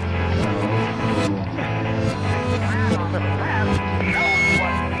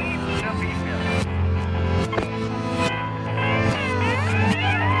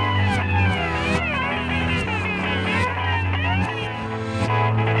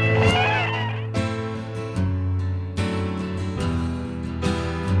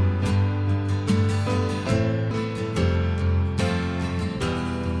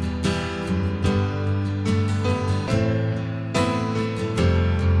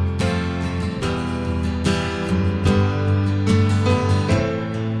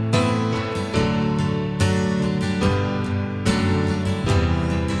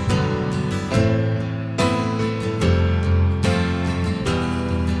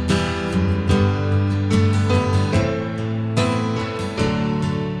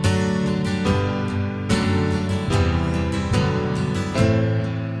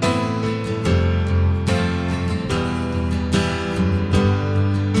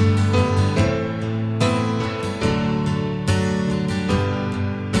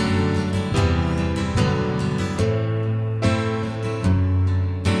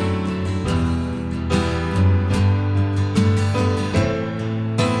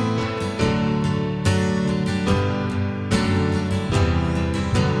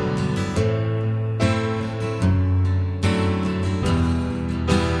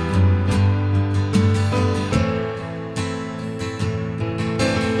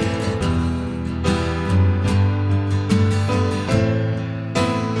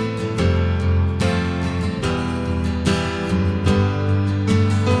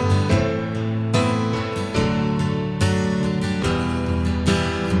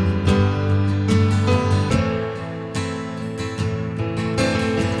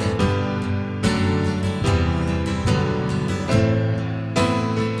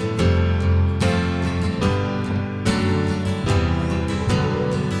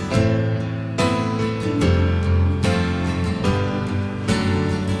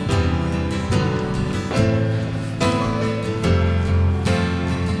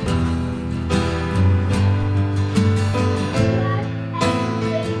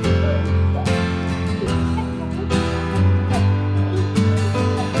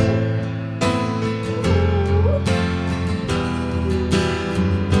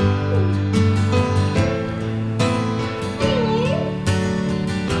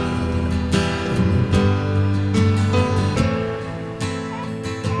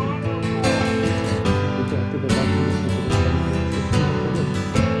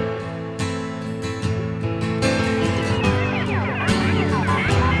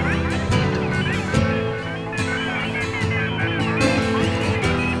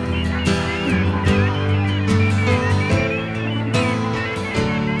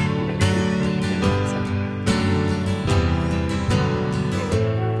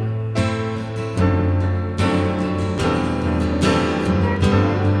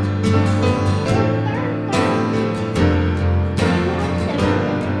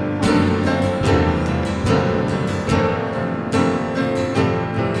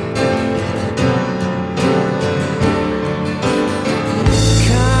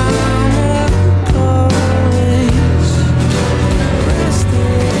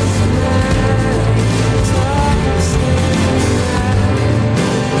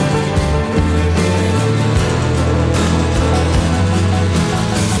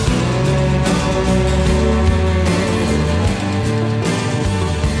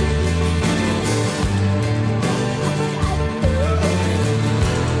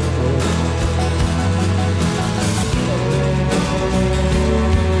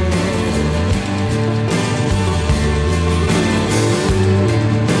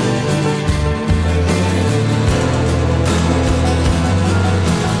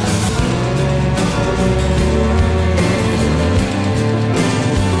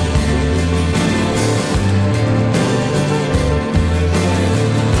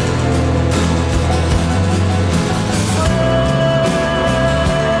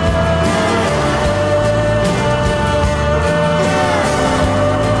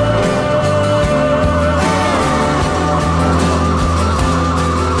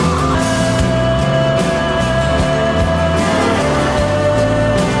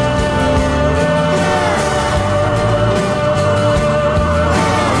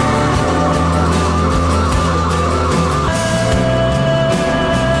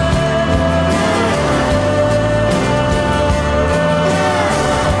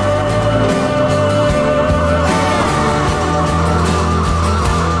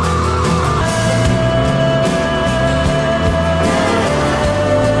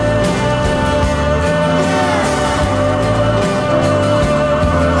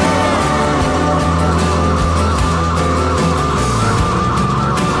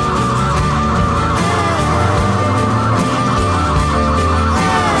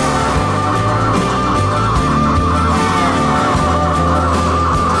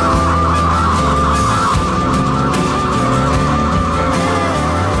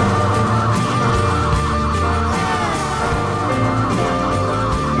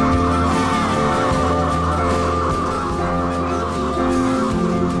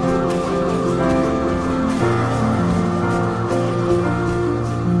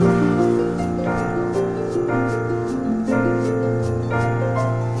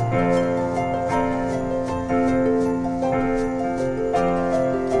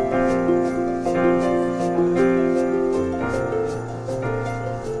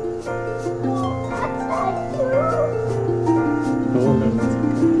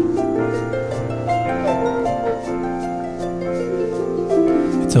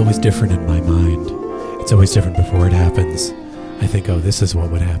 it's always different in my mind. It's always different before it happens. I think, oh, this is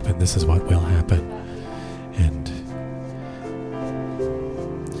what would happen. This is what will happen. And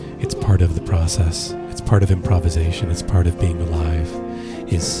it's part of the process. It's part of improvisation. It's part of being alive,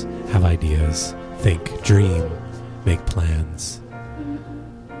 is have ideas, think, dream, make plans.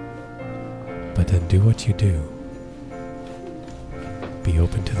 But then do what you do. Be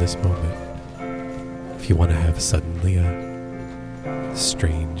open to this moment. If you want to have suddenly a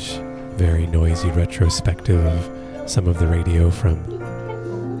strange, very noisy retrospective of some of the radio from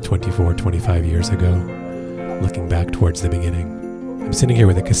 24, 25 years ago, looking back towards the beginning. I'm sitting here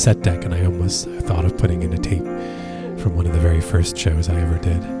with a cassette deck, and I almost thought of putting in a tape from one of the very first shows I ever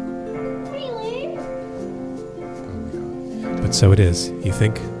did. But so it is. You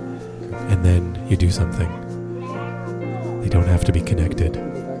think, and then you do something. They don't have to be connected,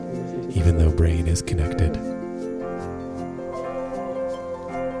 even though brain is connected.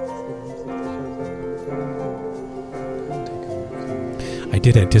 I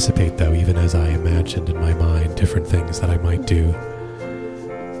did anticipate, though, even as I imagined in my mind different things that I might do,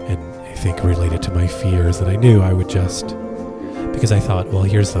 and I think related to my fears, that I knew I would just, because I thought, well,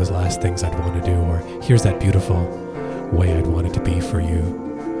 here's those last things I'd want to do, or here's that beautiful way I'd want it to be for you,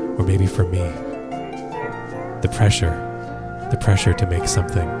 or maybe for me. The pressure to make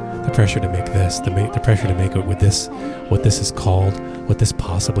something, the pressure to make this, the pressure to make it with this, what this is called, what this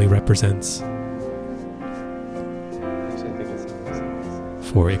possibly represents.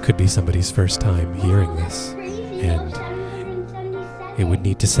 For it could be somebody's first time hearing this, and it would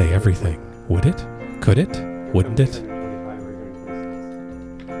need to say everything. Would it? Could it? Wouldn't it?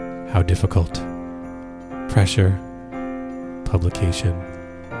 How difficult. Pressure, publication,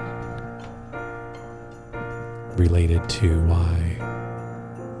 related to why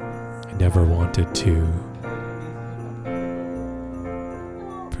I never wanted to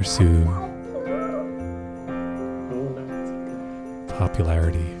pursue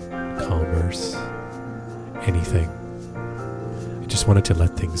popularity, commerce, anything. I just wanted to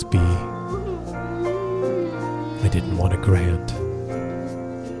let things be. I didn't want a grant.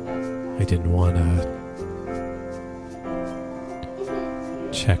 I didn't want to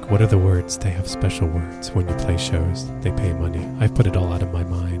check. What are the words? They have special words when you play shows. They pay money. I've put it all out of my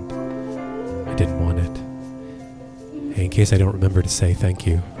mind. I didn't want it. Hey, in case I don't remember to say thank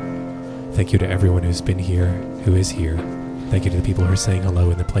you. Thank you to everyone who's been here, who is here. Thank you to the people who are saying hello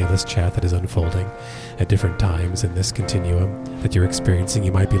in the playlist chat that is unfolding at different times in this continuum that you're experiencing.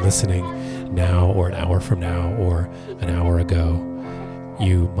 You might be listening now, or an hour from now, or an hour ago.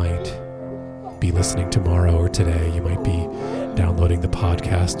 You might be listening tomorrow or today. You might be downloading the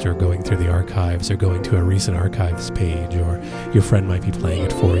podcast, or going through the archives, or going to a recent archives page, or your friend might be playing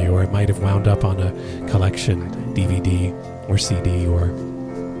it for you, or it might have wound up on a collection DVD or CD, or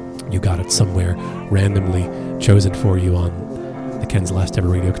you got it somewhere randomly chosen for you on the Ken's Last Ever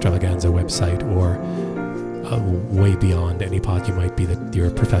Radio Extravaganza website, or way beyond any pod. You might be that your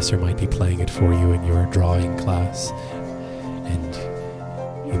professor might be playing it for you in your drawing class, and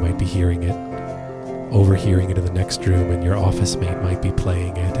you might be hearing it, overhearing it in the next room, and your office mate might be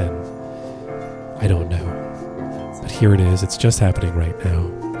playing it, and I don't know. But here it is. It's just happening right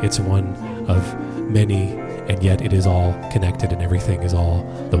now. It's one of many, and yet it is all connected, and everything is all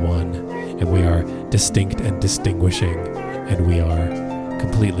the one, and we are distinct and distinguishing, and we are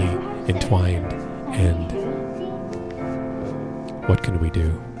completely entwined, and what can we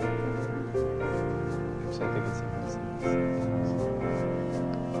do?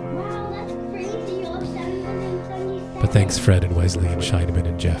 But thanks Fred and Wesley and Scheinemann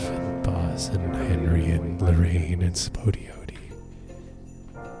and Jeff and Boz and Henry and Lorraine and Spodioti,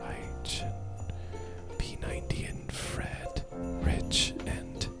 H and P90 and Fred, Rich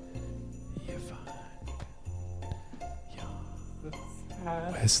and Yvonne. Yeah.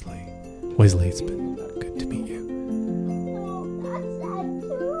 Wesley, it's been good to meet you.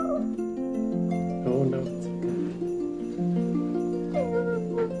 Oh no.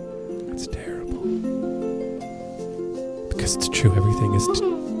 It's terrible. Because it's true, everything is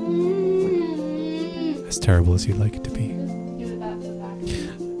as terrible as you'd like it to be.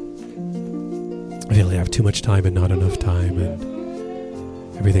 I feel like I have too much time and not enough time, and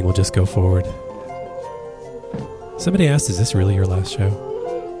everything will just go forward. Somebody asked, is this really your last show?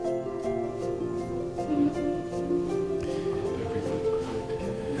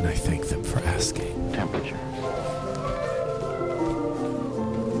 And I thank them for asking. Temperature.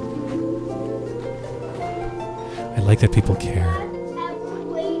 I like that people care.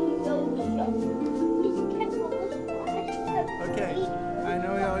 Okay, I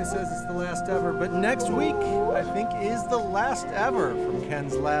know he always says it's the last ever, but next week I think is the last ever from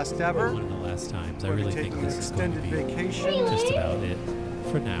Ken's Last Ever. One of the last times. I We're really taking think this an is going to extended be vacation. just about it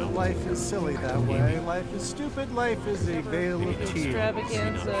for now. Life is silly that way. Life is stupid. Life is a veil of tears.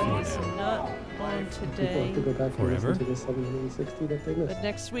 Extravaganza is not on today. Forever? But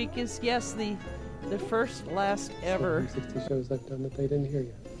next week is, yes, the first last ever. 60 shows I've done that they didn't hear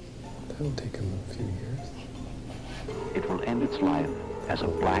yet. That'll take them a few years. It will end its life as a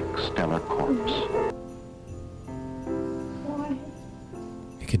black stellar corpse.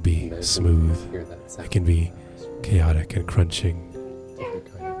 It could be smooth. It can be chaotic and crunching.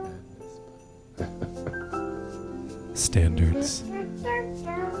 Standards.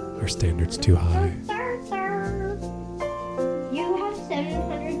 Are standards too high? You have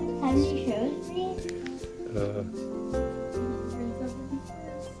 770 shows, right?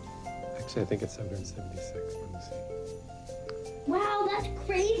 Actually, I think it's 776. Let me see. Wow, that's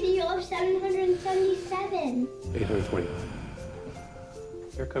crazy. You have 777. 825.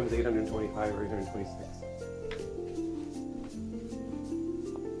 Here comes 825 or 826.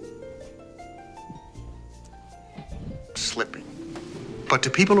 Slipping. But do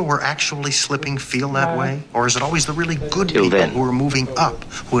people who are actually slipping feel that way? Or is it always the really good people who are moving up,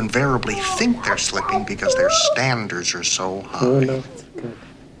 who invariably think they're slipping because their standards are so high? Oh, no, it's good.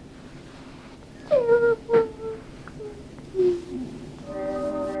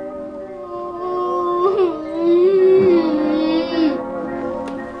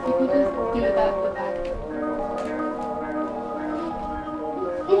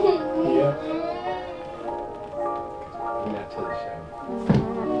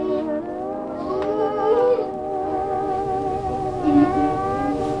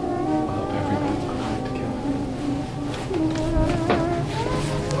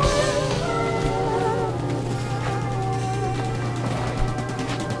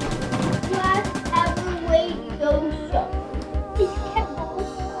 Last ever radio show. This kept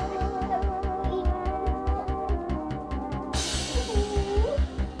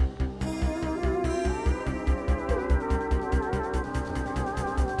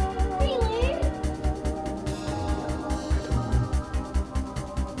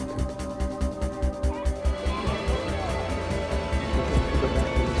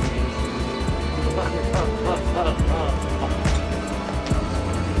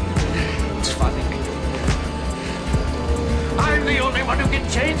It's funny. I'm the only one who can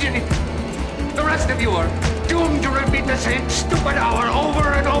change anything. The rest of you are doomed to repeat the same stupid hour over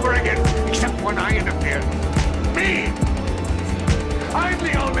and over again, except when I interfere. Me! I'm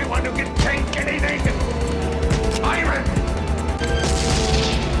the only one who can change anything. Tyrant!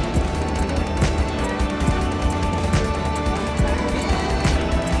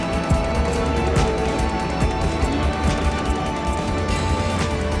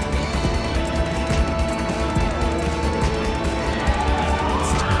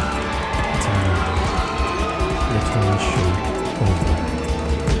 Literally short over.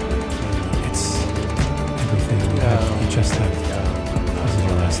 It's everything you just have. This is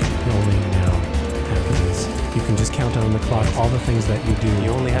your last thing. You only now have these. You can just count on the clock all the things that you do.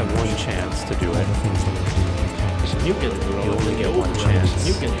 You only have one chance to do all it. the things that you do. You only get one chance.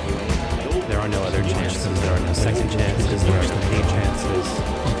 There are no other chances. There are no second chances. There are no third chances.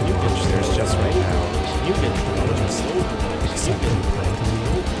 There's just right now. You can just accept it.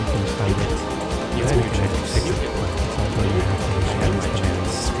 You can fight it. You have your chance. You can win. I have my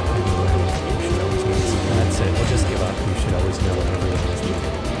chance. That's it. We'll just give up. You should always know what everyone is doing.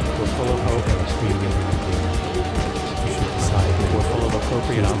 We're full of hope. You should decide. We're full of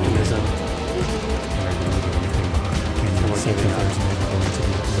appropriate optimism.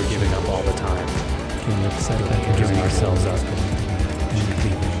 We're giving up all the time. Can you accept that? We're giving ourselves up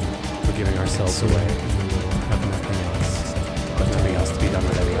completely. We're giving ourselves away. Have nothing else. But nothing else to be done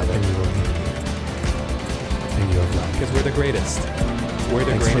with any other. Because we're the greatest. We're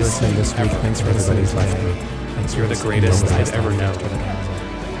the greatest thing this week. Thanks for everybody's life. You're the greatest I've ever known.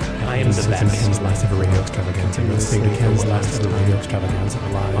 I am the best. Ken's Last Ever Radio Extravaganza. You're listening to Ken's Last Ever Radio Extravaganza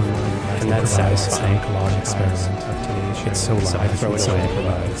live. And that's satisfying. Experiment. It's so live. So I throw it away.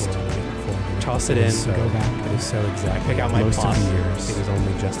 Improvised. Toss it in. Go back. It is so exact. Pick out my Most plot. of the years, it is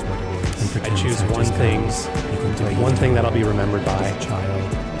only just what it is. I choose one thing. One thing that I'll be remembered by. As a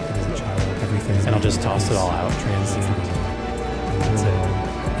child. Everything. And I'll just toss it all out. Transient. That's it.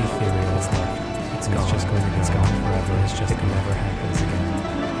 Ethereal. It's gone. It's just going to be gone forever. It's just it never happens again.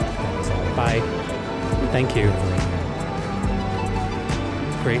 Bye. Thank you.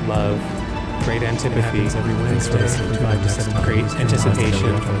 Great love. great antipathy every Wednesday, 5 to 7. Great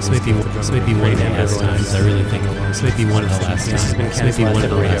anticipation. This may be one of the last times. I really think this may be one of the last times. This may be one of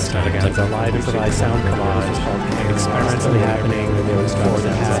the last times. It's a live improvised sound collage experimentally happening for the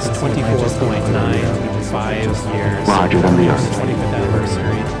past 24.95 years. Larger than the Earth. 25th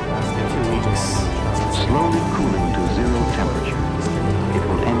anniversary in 2 weeks. Slowly cooling to zero temperature, it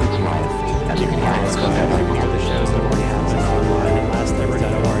will end its life as a gas. The shows that already happened online at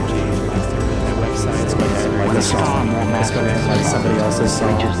lastever.org. My website. When a star more massive like somebody else's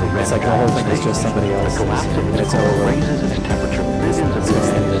song. It's like the whole thing is just somebody else's. It's over. Raises its temperature millions of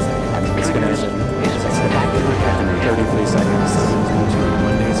degrees. It's going to end in 33 seconds.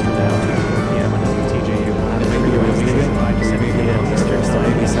 1 days from now, 2 p.m. on WTJU.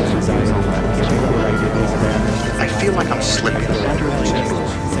 I feel like I'm slipping. The center of the universe, the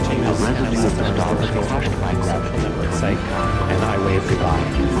residue of the star is crushed by gravity. Psych, and I wave goodbye.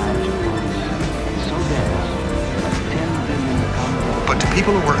 So then, 10 billion But do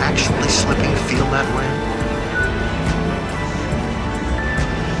people who are actually slipping feel that way?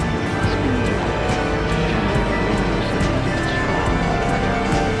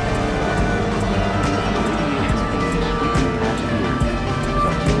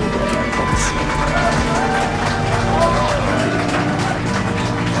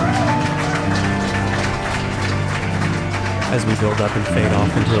 As we build up and fade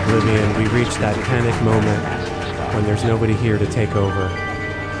off into oblivion, we reach that panic moment when there's nobody here to take over.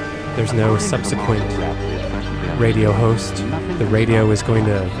 There's no subsequent radio host. The radio is going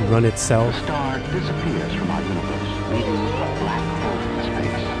to run itself. The star disappears from our universe, leaving a black hole in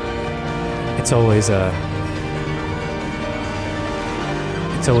space.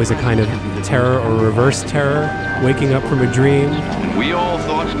 It's always a kind of terror or reverse terror, waking up from a dream. We all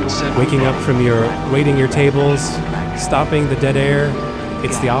thought Waking up from waiting your tables, stopping the dead air.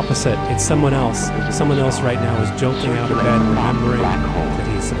 It's the opposite. It's someone else. Someone else right now is jolting out of bed, remembering that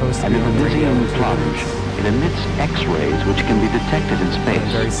he's supposed to be on the radio. Plunge. It emits X-rays which can be detected in space.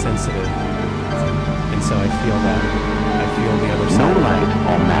 Very sensitive. And so I feel that. I feel the other side. No light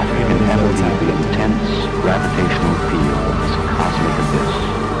or matter can ever leave the intense gravitational field of this cosmic abyss.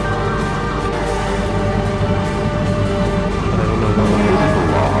 Physical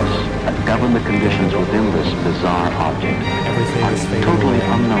laws that govern the conditions within this bizarre object are totally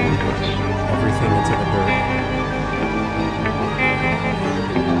unknown to us. Everything into the dirt.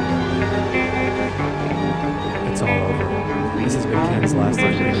 It's all over. This has been Ken's Last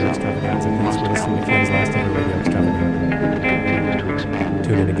Ever Radio Extravaganza. Thanks for listening to Ken's Last Ever Radio Extravaganza.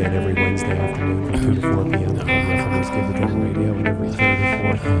 Tune in again every Wednesday afternoon from 2 to 4 p.m. on Hunters Give the Drum Radio, and every third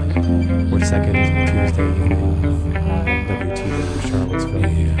or fourth or second Tuesday evening. WTW Charlottesville,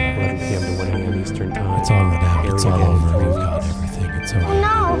 11 p.m. to 1 a.m. Eastern Time. It's all run out. It's all over. We've got everything. It's over. Oh, no.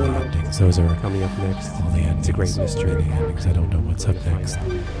 All the endings. Those are coming up next. All the endings. It's a great mystery. The endings. I don't know what's up next.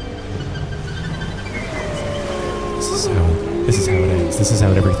 This is how it ends. This is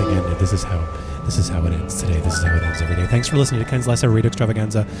how everything ended. This is how it ends today. This is how it ends every day. Thanks for listening to Ken's Last Ever Radio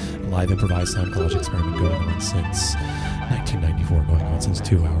Extravaganza, a live improvised sound collage experiment going on since 1994, going on since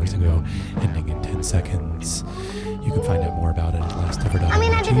 2 hours ago, ending in 10 seconds. You can find out more about it at lastever.org. I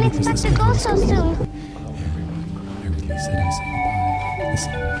mean, I didn't expect to go so soon. I really said I say goodbye.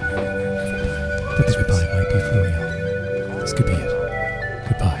 Listen, but this goodbye might be for real. This could be it.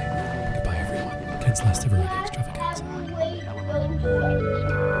 Goodbye. Goodbye, everyone. Ken's Last Ever Radio Extravaganza.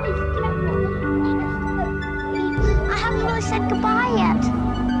 I haven't really said goodbye yet.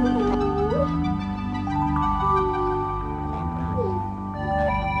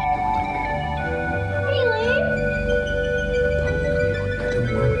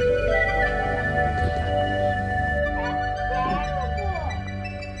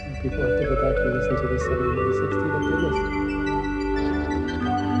 People have to go back and listen to the 70 and 60 that they missed.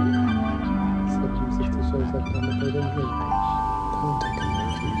 70 and 60 shows up on the third and fifth. Don't take a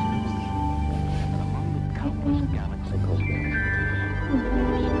refuge.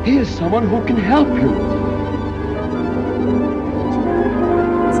 Here's someone who can help you.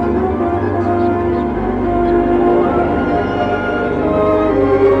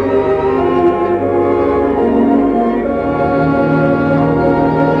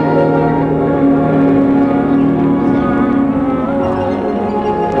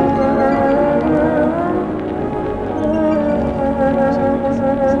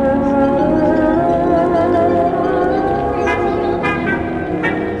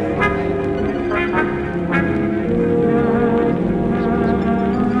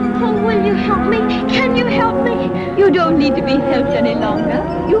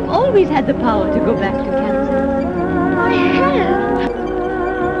 Had the power to go back to Kansas. I have.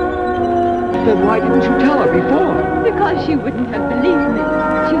 Then why didn't you tell her before? Because she wouldn't have believed me.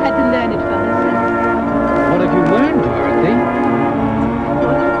 She had to learn it for herself. What have you learned, Dorothy?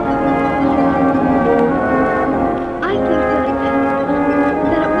 I think that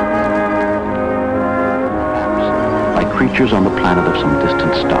it was... Like creatures on the planet of some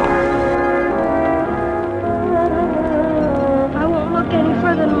distant star. I won't look any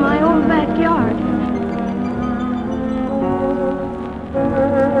further than my own backyard.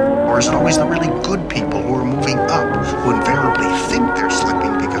 Or is it always the really good people who are moving up, who invariably think they're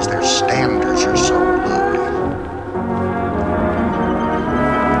slipping because their standards are so high?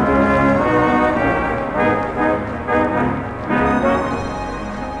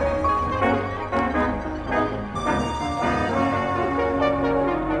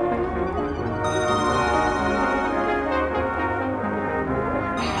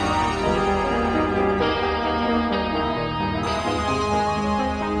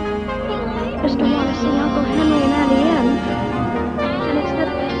 Just to want to see Uncle Henry and Auntie Ann. And it's that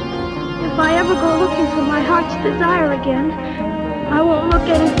if I ever go looking for my heart's desire again, I won't look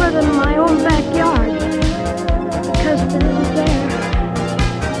any further than my own backyard. Because if it isn't there,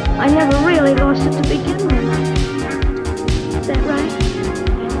 I never really lost it to begin with. Is that right?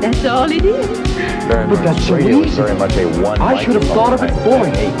 That's all it is. But that's so easy. Very much a one. I should have thought of it for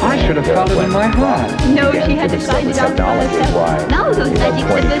you. I should have felt it in my heart. No, she had to find it out for herself. Now those magic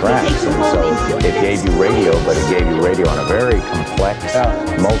symbols will take you home in 2 It gave you radio, but it gave you radio on a very complex,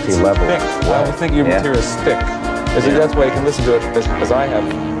 multi-level. I would think your material is thick. That's why you can listen to it as I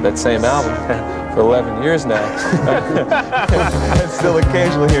have that same album for 11 years now. And still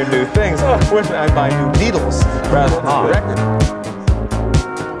occasionally hear new things. Fortunately, I buy new needles rather than a record.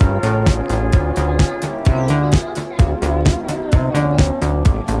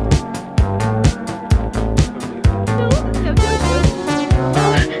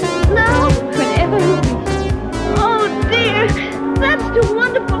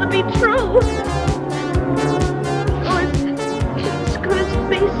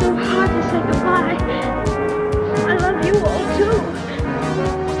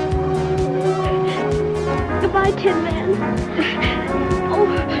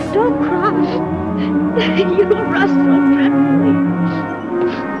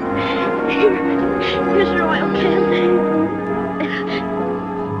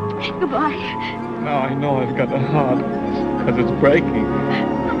 Breaking.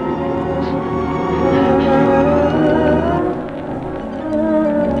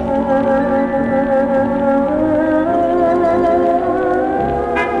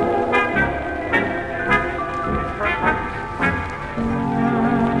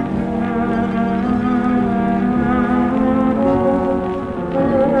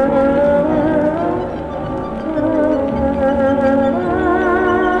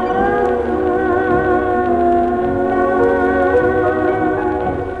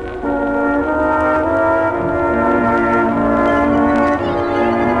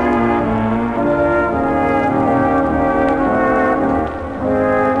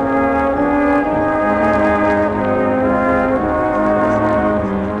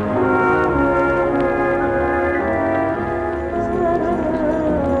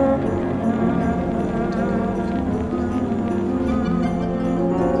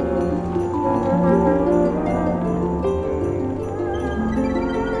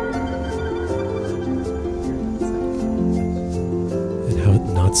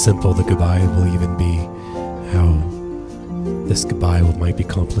 Simple the goodbye will even be, how this goodbye might be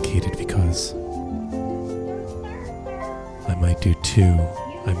complicated because I might do two.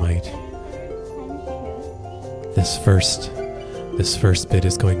 This first bit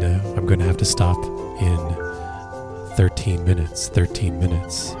is I'm going to have to stop in 13 minutes,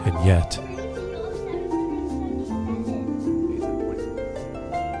 and yet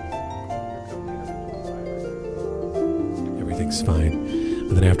everything's fine.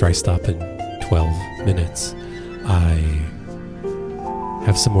 But then after I stop in 12 minutes, I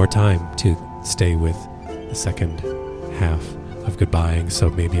have some more time to stay with the second half of goodbying. So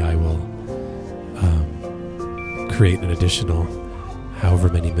maybe I will create an additional however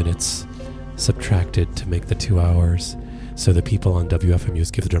many minutes subtracted to make the 2 hours, so the people on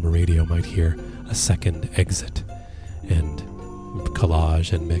WFMU's Give the Drummer Radio might hear a second exit and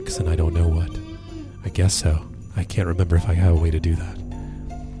collage and mix, and I don't know what. I guess so. I can't remember if I have a way to do that.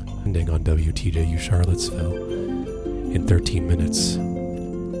 Ending on WTJU Charlottesville in 13 minutes.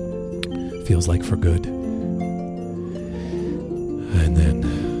 Feels like for good. And then,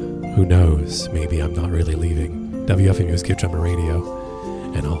 who knows, maybe I'm not really leaving WFMU's Give Drummer Radio,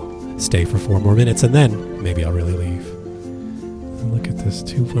 and I'll stay for 4 more minutes, and then maybe I'll really leave. Look at this.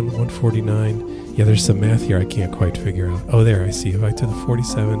 this 149. Yeah, there's some math here I can't quite figure out. Oh, there, I see. If I took the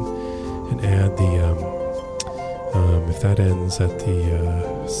 47 and add the, if that ends at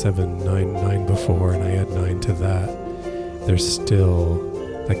the 799 before, and I add 9 to that, there's still,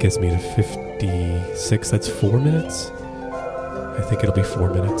 that gets me to 56. That's 4 minutes? I think it'll be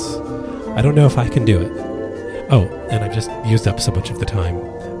 4 minutes. I don't know if I can do it. Oh, and I just used up so much of the time.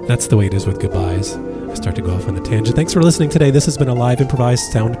 That's the way it is with goodbyes. I start to go off on a tangent. Thanks for listening today. This has been a live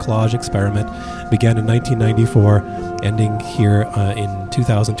improvised sound collage experiment. Began in 1994, ending here in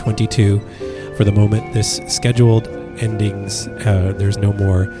 2022. For the moment, this scheduled endings, there's no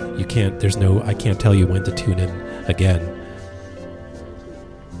more, I can't tell you when to tune in again.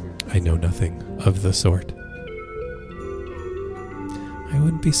 I know nothing of the sort. I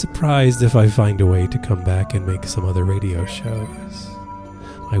wouldn't be surprised if I find a way to come back and make some other radio shows.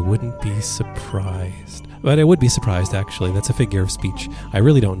 I wouldn't be surprised. But I would be surprised, actually. That's a figure of speech. I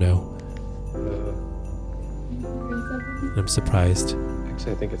really don't know. I'm surprised.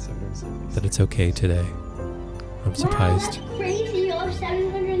 Actually, I think it's 777. That it's okay today. I'm surprised. Wow, that's crazy. You're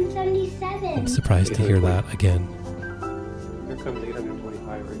 777. I'm surprised to hear that again. Here comes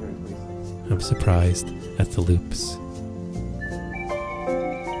 825 or 826. I'm surprised at the loops.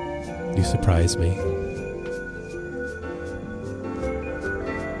 You surprise me.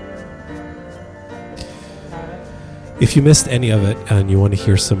 If you missed any of it and you want to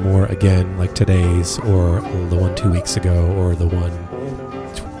hear some more again, like today's, or the one 2 weeks ago, or the one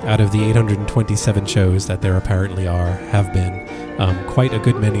out of the 827 shows that there apparently have been, quite a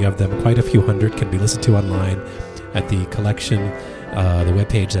good many of them, quite a few hundred, can be listened to online at the collection, the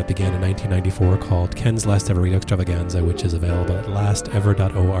webpage that began in 1994 called Ken's Last Ever Radio Extravaganza, which is available at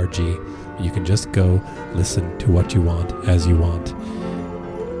lastever.org. You can just go listen to what you want as you want.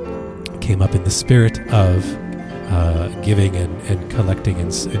 It came up in the spirit of giving and collecting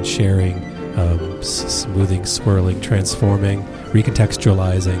and sharing, smoothing, swirling, transforming,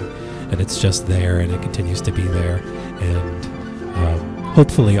 recontextualizing, and it's just there, and it continues to be there, and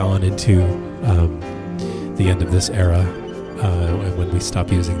hopefully on into the end of this era, when we stop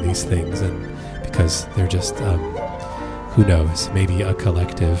using these things, and because they're just, who knows, maybe a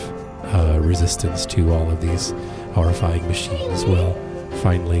collective resistance to all of these horrifying machines will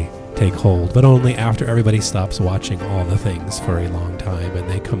finally take hold, but only after everybody stops watching all the things for a long time and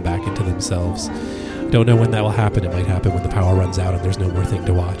they come back into themselves. Don't know when that will happen. It might happen when the power runs out and there's no more thing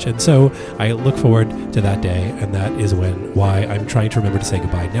to watch. And so I look forward to that day, and that is why I'm trying to remember to say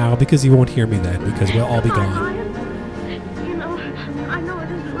goodbye now, because you won't hear me then, because we'll all be gone. You know, I know it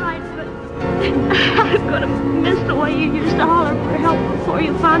isn't right, but I'm gonna miss the way you used to holler for help before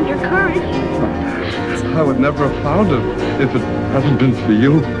you found your courage. I would never have found it if it hadn't been for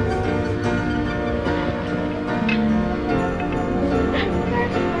you.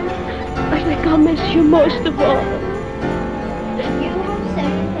 I think I'll miss you most of all. You have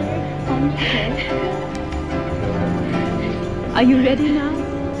 722. Are you ready now?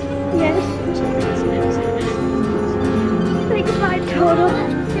 Yes. Say goodbye, Toto.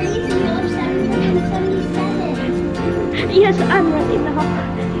 Crazy. You're 777. Yes, I'm ready now.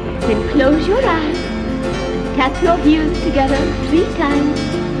 Then close your eyes. Tap your heels together 3 times.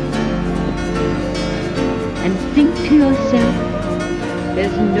 And think to yourself,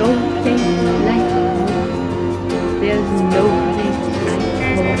 there's no place like home. There's no place like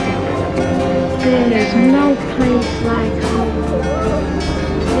home. There's no place like home.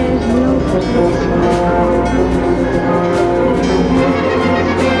 There's no place like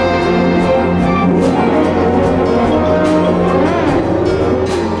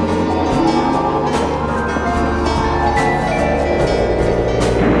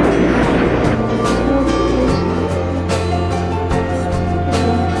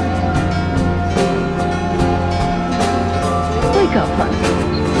Wake up, honey.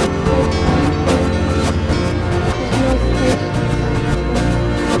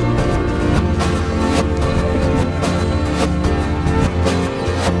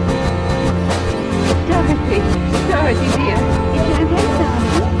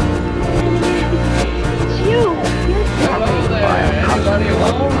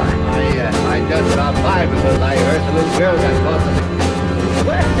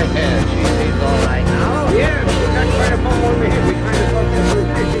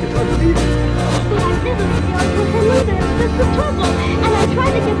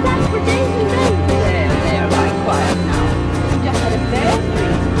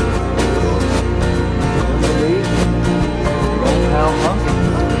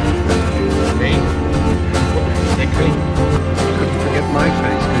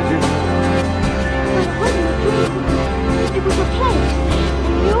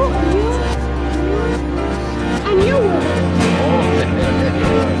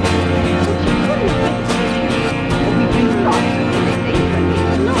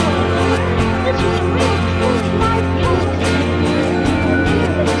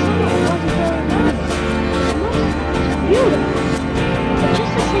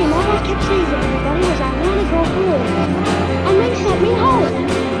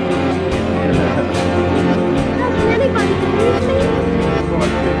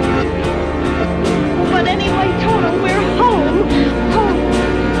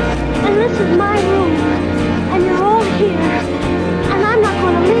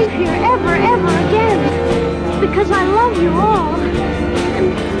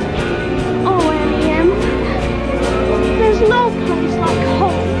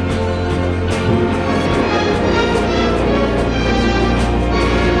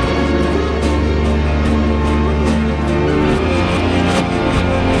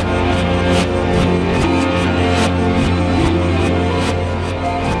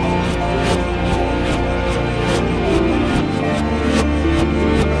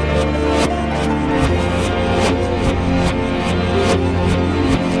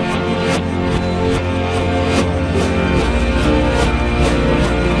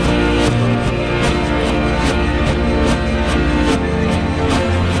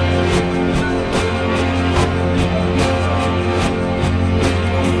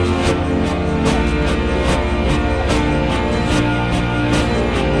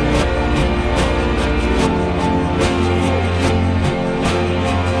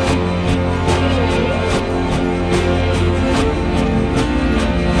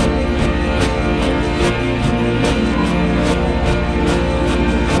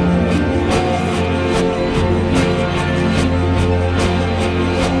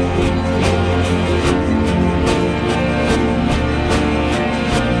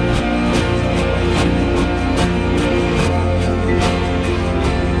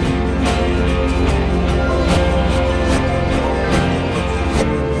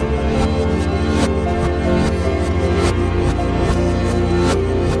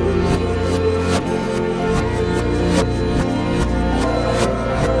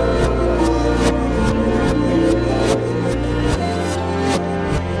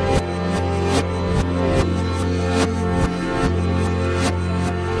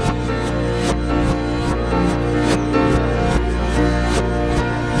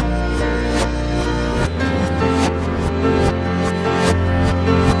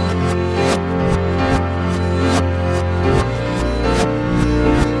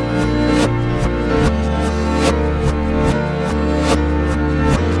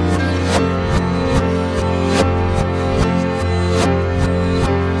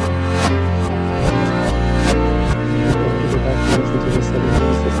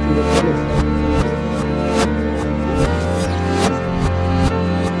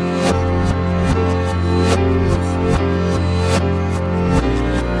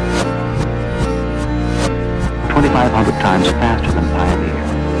 times faster than Pioneer,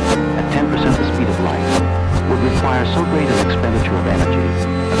 at 10% the speed of light, would require so great an expenditure of energy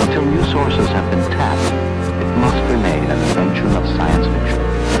that until new sources have been tapped, it must remain an invention of science fiction.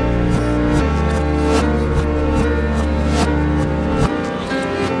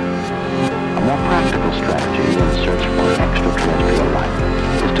 A more practical strategy in the search for extraterrestrial life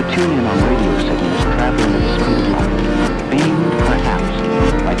is to tune in on radio signals traveling at the speed of light, beamed perhaps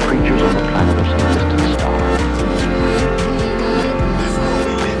like creatures on the planet of some distant star.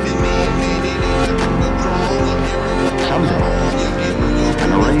 Someday,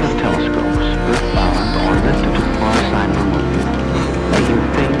 an array of telescopes, earthbound or lifted to the far side of the moon, making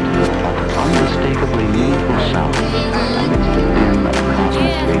faint but unmistakably meaningful sounds amidst the din of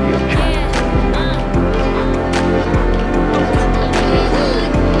cosmic radio chatter.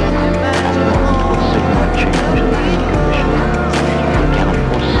 At the moment will signal a change in the human condition we cannot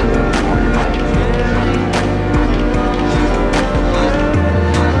foresee or imagine.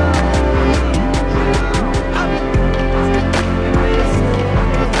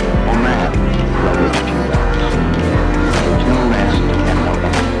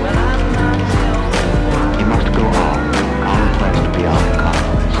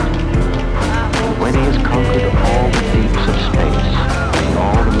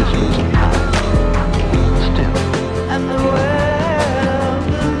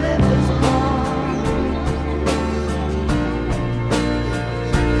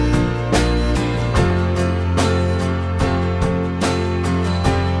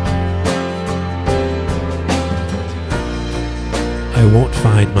 I won't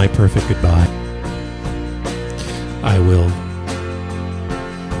find my perfect goodbye. I will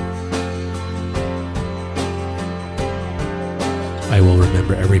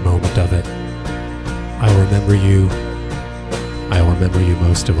remember every moment of it. I'll remember you. I'll remember you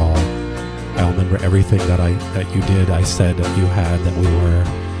most of all. I'll remember everything that you did, I said, that you had, that we were.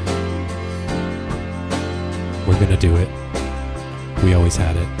 We're gonna do it. We always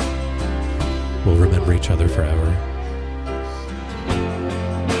had it. We'll remember each other forever.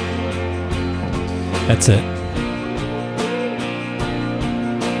 That's it.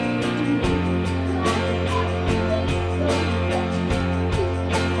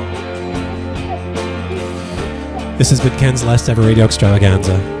 This has been Ken's last ever radio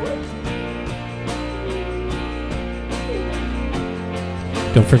extravaganza.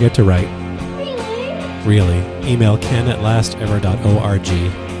 Don't forget to write. Really. Email ken@lastever.org.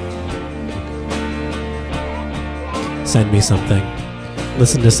 Send me something.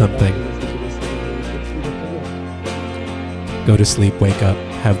 Listen to something. Go to sleep, wake up,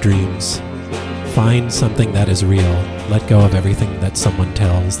 have dreams. Find something that is real. Let go of everything that someone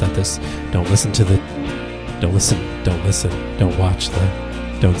tells, that this, don't listen, don't watch the,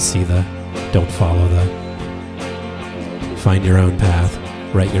 don't see the, don't follow the. Find your own path,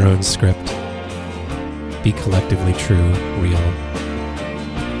 write your own script. Be collectively true, real.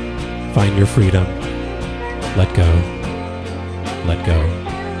 Find your freedom. Let go. Let go.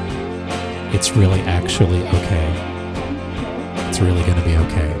 It's really actually okay. It's really going to be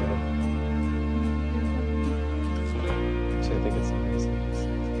okay. Actually, I think it's amazing.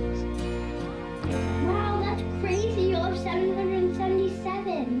 Wow, that's crazy. You have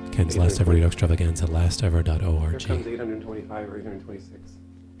 777. Ken's last ever radio extravaganza, lastever.org. Here comes 825 or 826.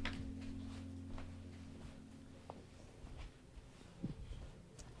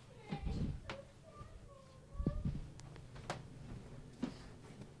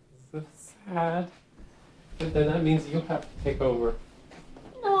 So sad. But then that means you have to take over.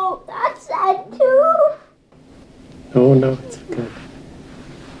 No, that's sad too. Oh no, it's okay.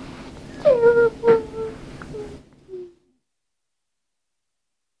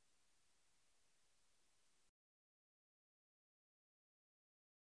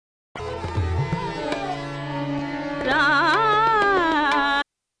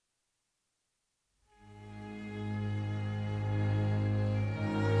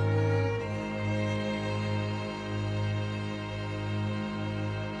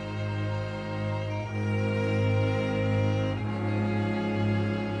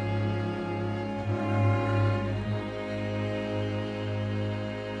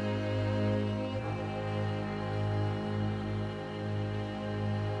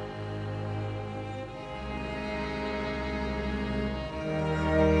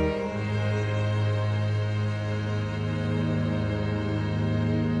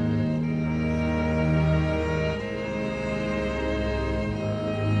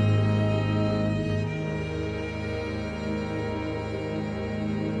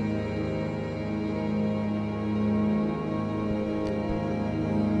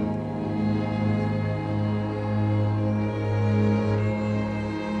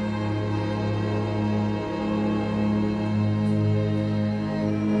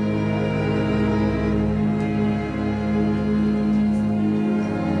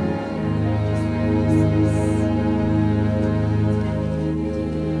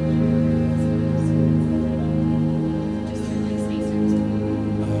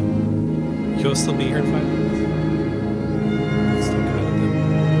 will still be here in 5 minutes. Let's talk about it then.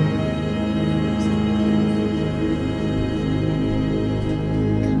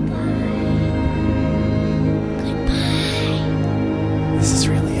 This is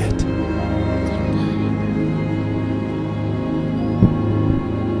really it.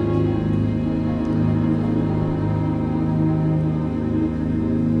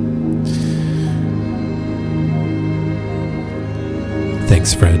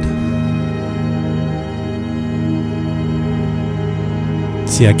 Thanks, Fred.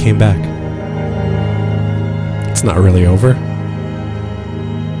 See, I came back. It's not really over.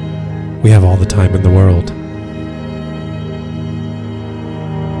 We have all the time in the world.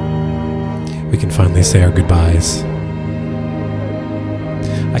 We can finally say our goodbyes.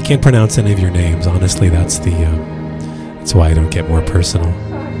 I can't pronounce any of your names. Honestly, that's why I don't get more personal.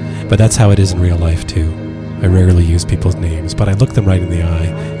 But that's how it is in real life too. I rarely use people's names, but I look them right in the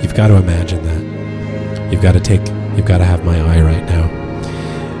eye. You've got to imagine that. You've got to have my eye right now.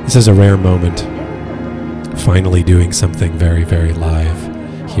 This is a rare moment. Finally doing something very, very live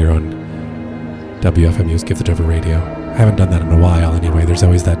here on WFMU's Give the Driver Radio. I haven't done that in a while anyway. There's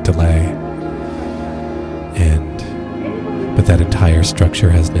always that delay. But that entire structure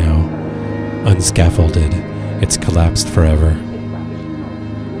has now unscaffolded. It's collapsed forever.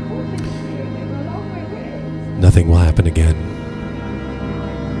 Nothing will happen again.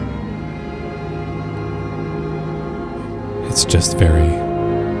 It's just very,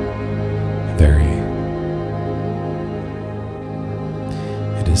 very...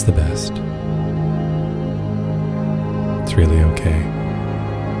 It is the best. It's really okay.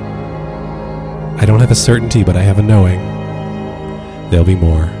 I don't have a certainty, but I have a knowing. There'll be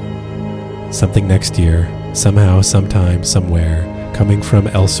more. Something next year, somehow, sometime, somewhere, coming from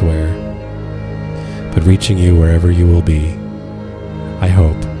elsewhere. But reaching you wherever you will be. I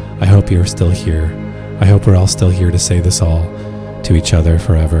hope you're still here. I hope we're all still here to say this all to each other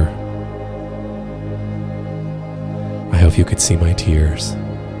forever. I hope you could see my tears.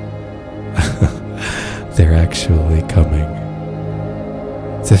 They're actually coming.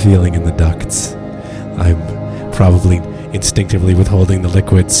 It's a feeling in the ducts. I'm probably instinctively withholding the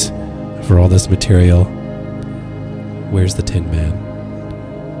liquids for all this material. Where's the Tin Man?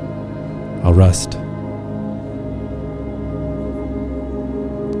 I'll rust.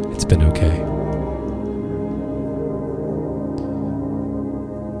 It's been okay.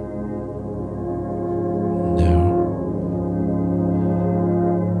 No.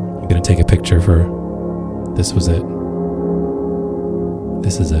 I'm gonna take a picture for... This was it.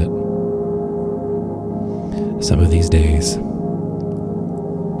 This is it. Some of these days.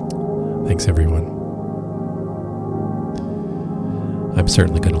 Thanks, everyone. I'm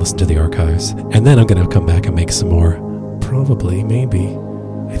certainly going to listen to the archives. And then I'm going to come back and make some more. Probably, maybe.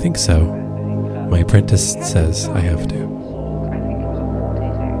 I think so. My apprentice says I have to.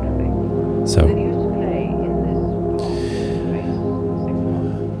 So.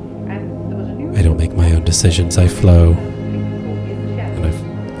 I don't make my own decisions. I flow. And I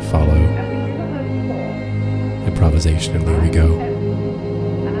follow. Improvisation, and there we go.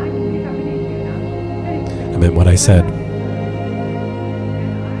 I meant what I said.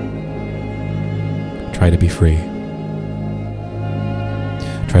 Try to be free.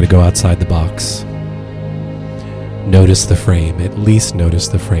 Try to go outside the box. Notice the frame, at least notice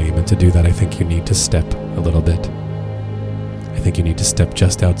the frame, and to do that I think you need to step a little bit. I think you need to step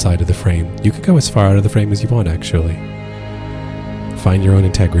just outside of the frame. You could go as far out of the frame as you want, actually. Find your own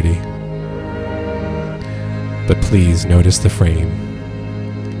integrity. But please notice the frame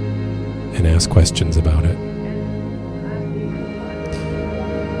and ask questions about it.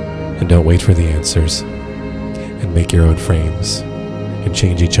 And don't wait for the answers. And make your own frames. And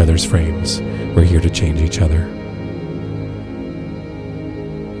change each other's frames. We're here to change each other.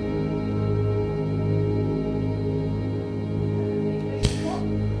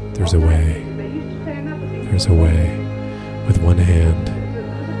 There's a way. There's a way. With one hand.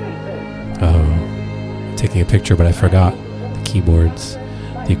 Oh. Taking a picture, but I forgot the keyboards.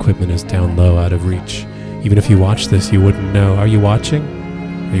 The equipment is down low, out of reach. Even if you watch this, you wouldn't know. Are you watching?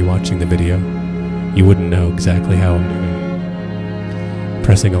 Are you watching the video? You wouldn't know exactly how I'm doing it.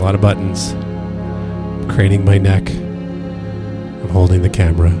 Pressing a lot of buttons. Craning my neck. I'm holding the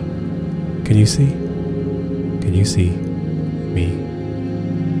camera. Can you see? Can you see me?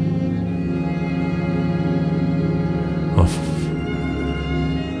 Off.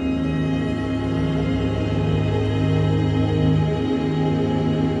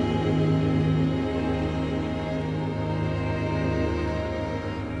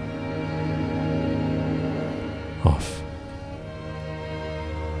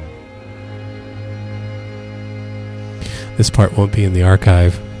 This part won't be in the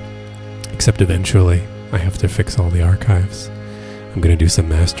archive, except eventually I have to fix all the archives. I'm going to do some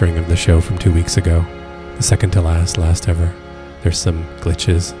mastering of the show from 2 weeks ago, the second to last ever. There's some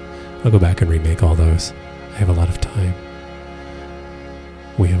glitches. I'll go back and remake all those. I have a lot of time.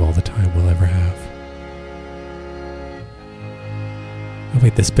 We have all the time we'll ever have. Oh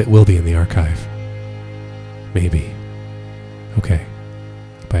wait, this bit will be in the archive. Maybe. Okay.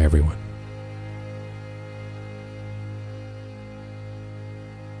 Bye everyone.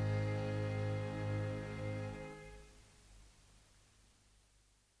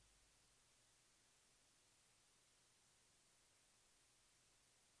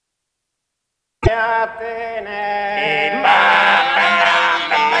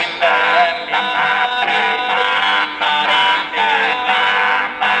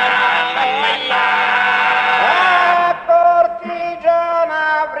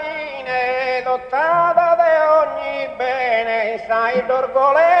 Dotada de ogni bene, sai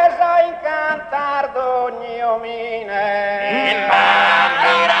d'orgolesa in cantar d'ogni omine.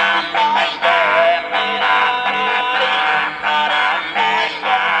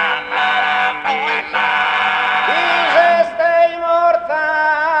 Iseste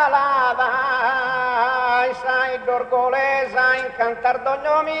immortalada, sai d'orgolesa in cantar d'ogni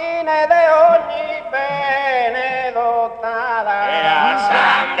omine, de ogni bene dotada.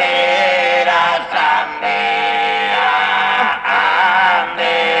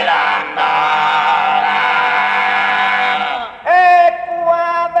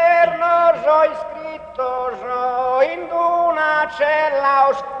 Cella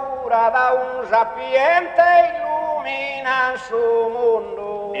oscura da un sapiente illumina su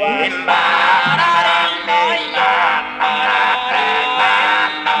mundo.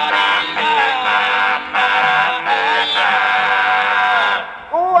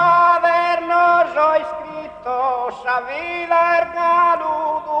 Cuadernos ho escrito sa vida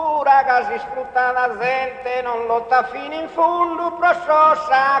ergaludura che si sfrutta da gente non lotta fino in fondo pro so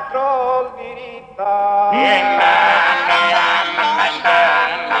sacro il diritto.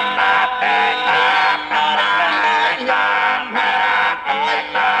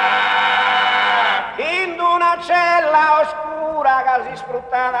 In una cella oscura che si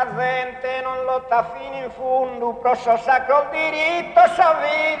sfrutta da gente non lotta fino in fondo pro so sacro il diritto sa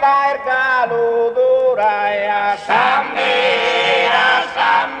vida ergaludura e a Sandira,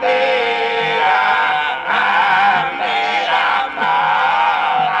 Sandira.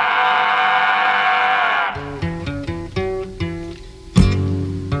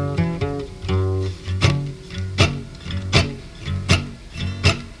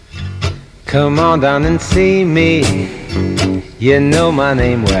 Come on down and see me, you know my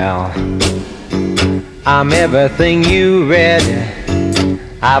name well. I'm everything you read,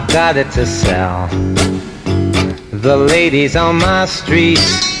 I've got it to sell. The ladies on my street,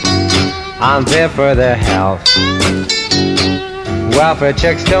 I'm there for their health. Welfare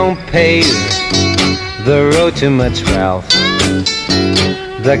checks don't pave the road to much wealth.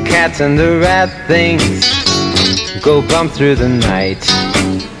 The cats and the rat things go bump through the night.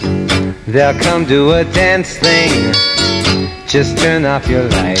 They'll come do a dance thing, just turn off your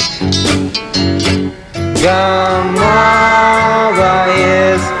light. Gomorrah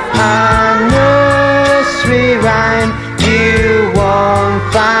is a nursery rhyme you won't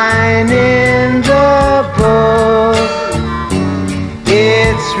find in the book.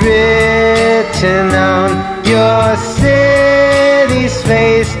 It's written on your city's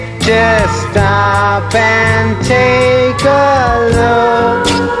face, just stop and take a look.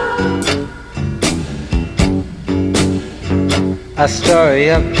 A story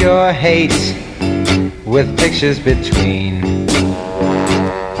of pure hate with pictures between.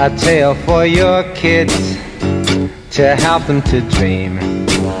 A tale for your kids to help them to dream.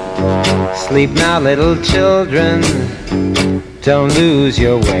 Sleep now, little children, don't lose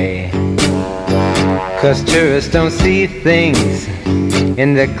your way. 'Cause tourists don't see things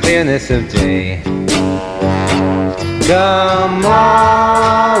in the clearness of day. Gomorrah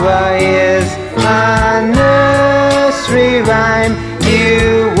is a nursery rhyme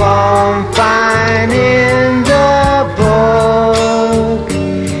you won't find in the book.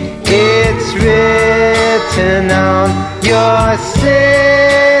 It's written on your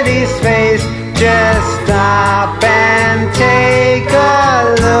city's face, just stop and take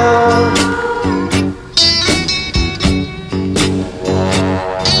a look.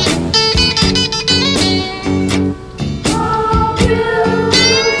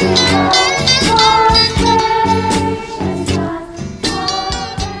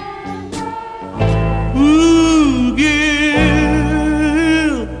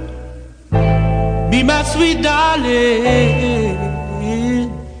 Sweet darling,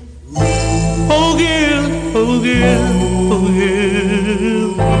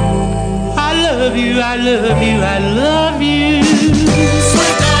 I love you, I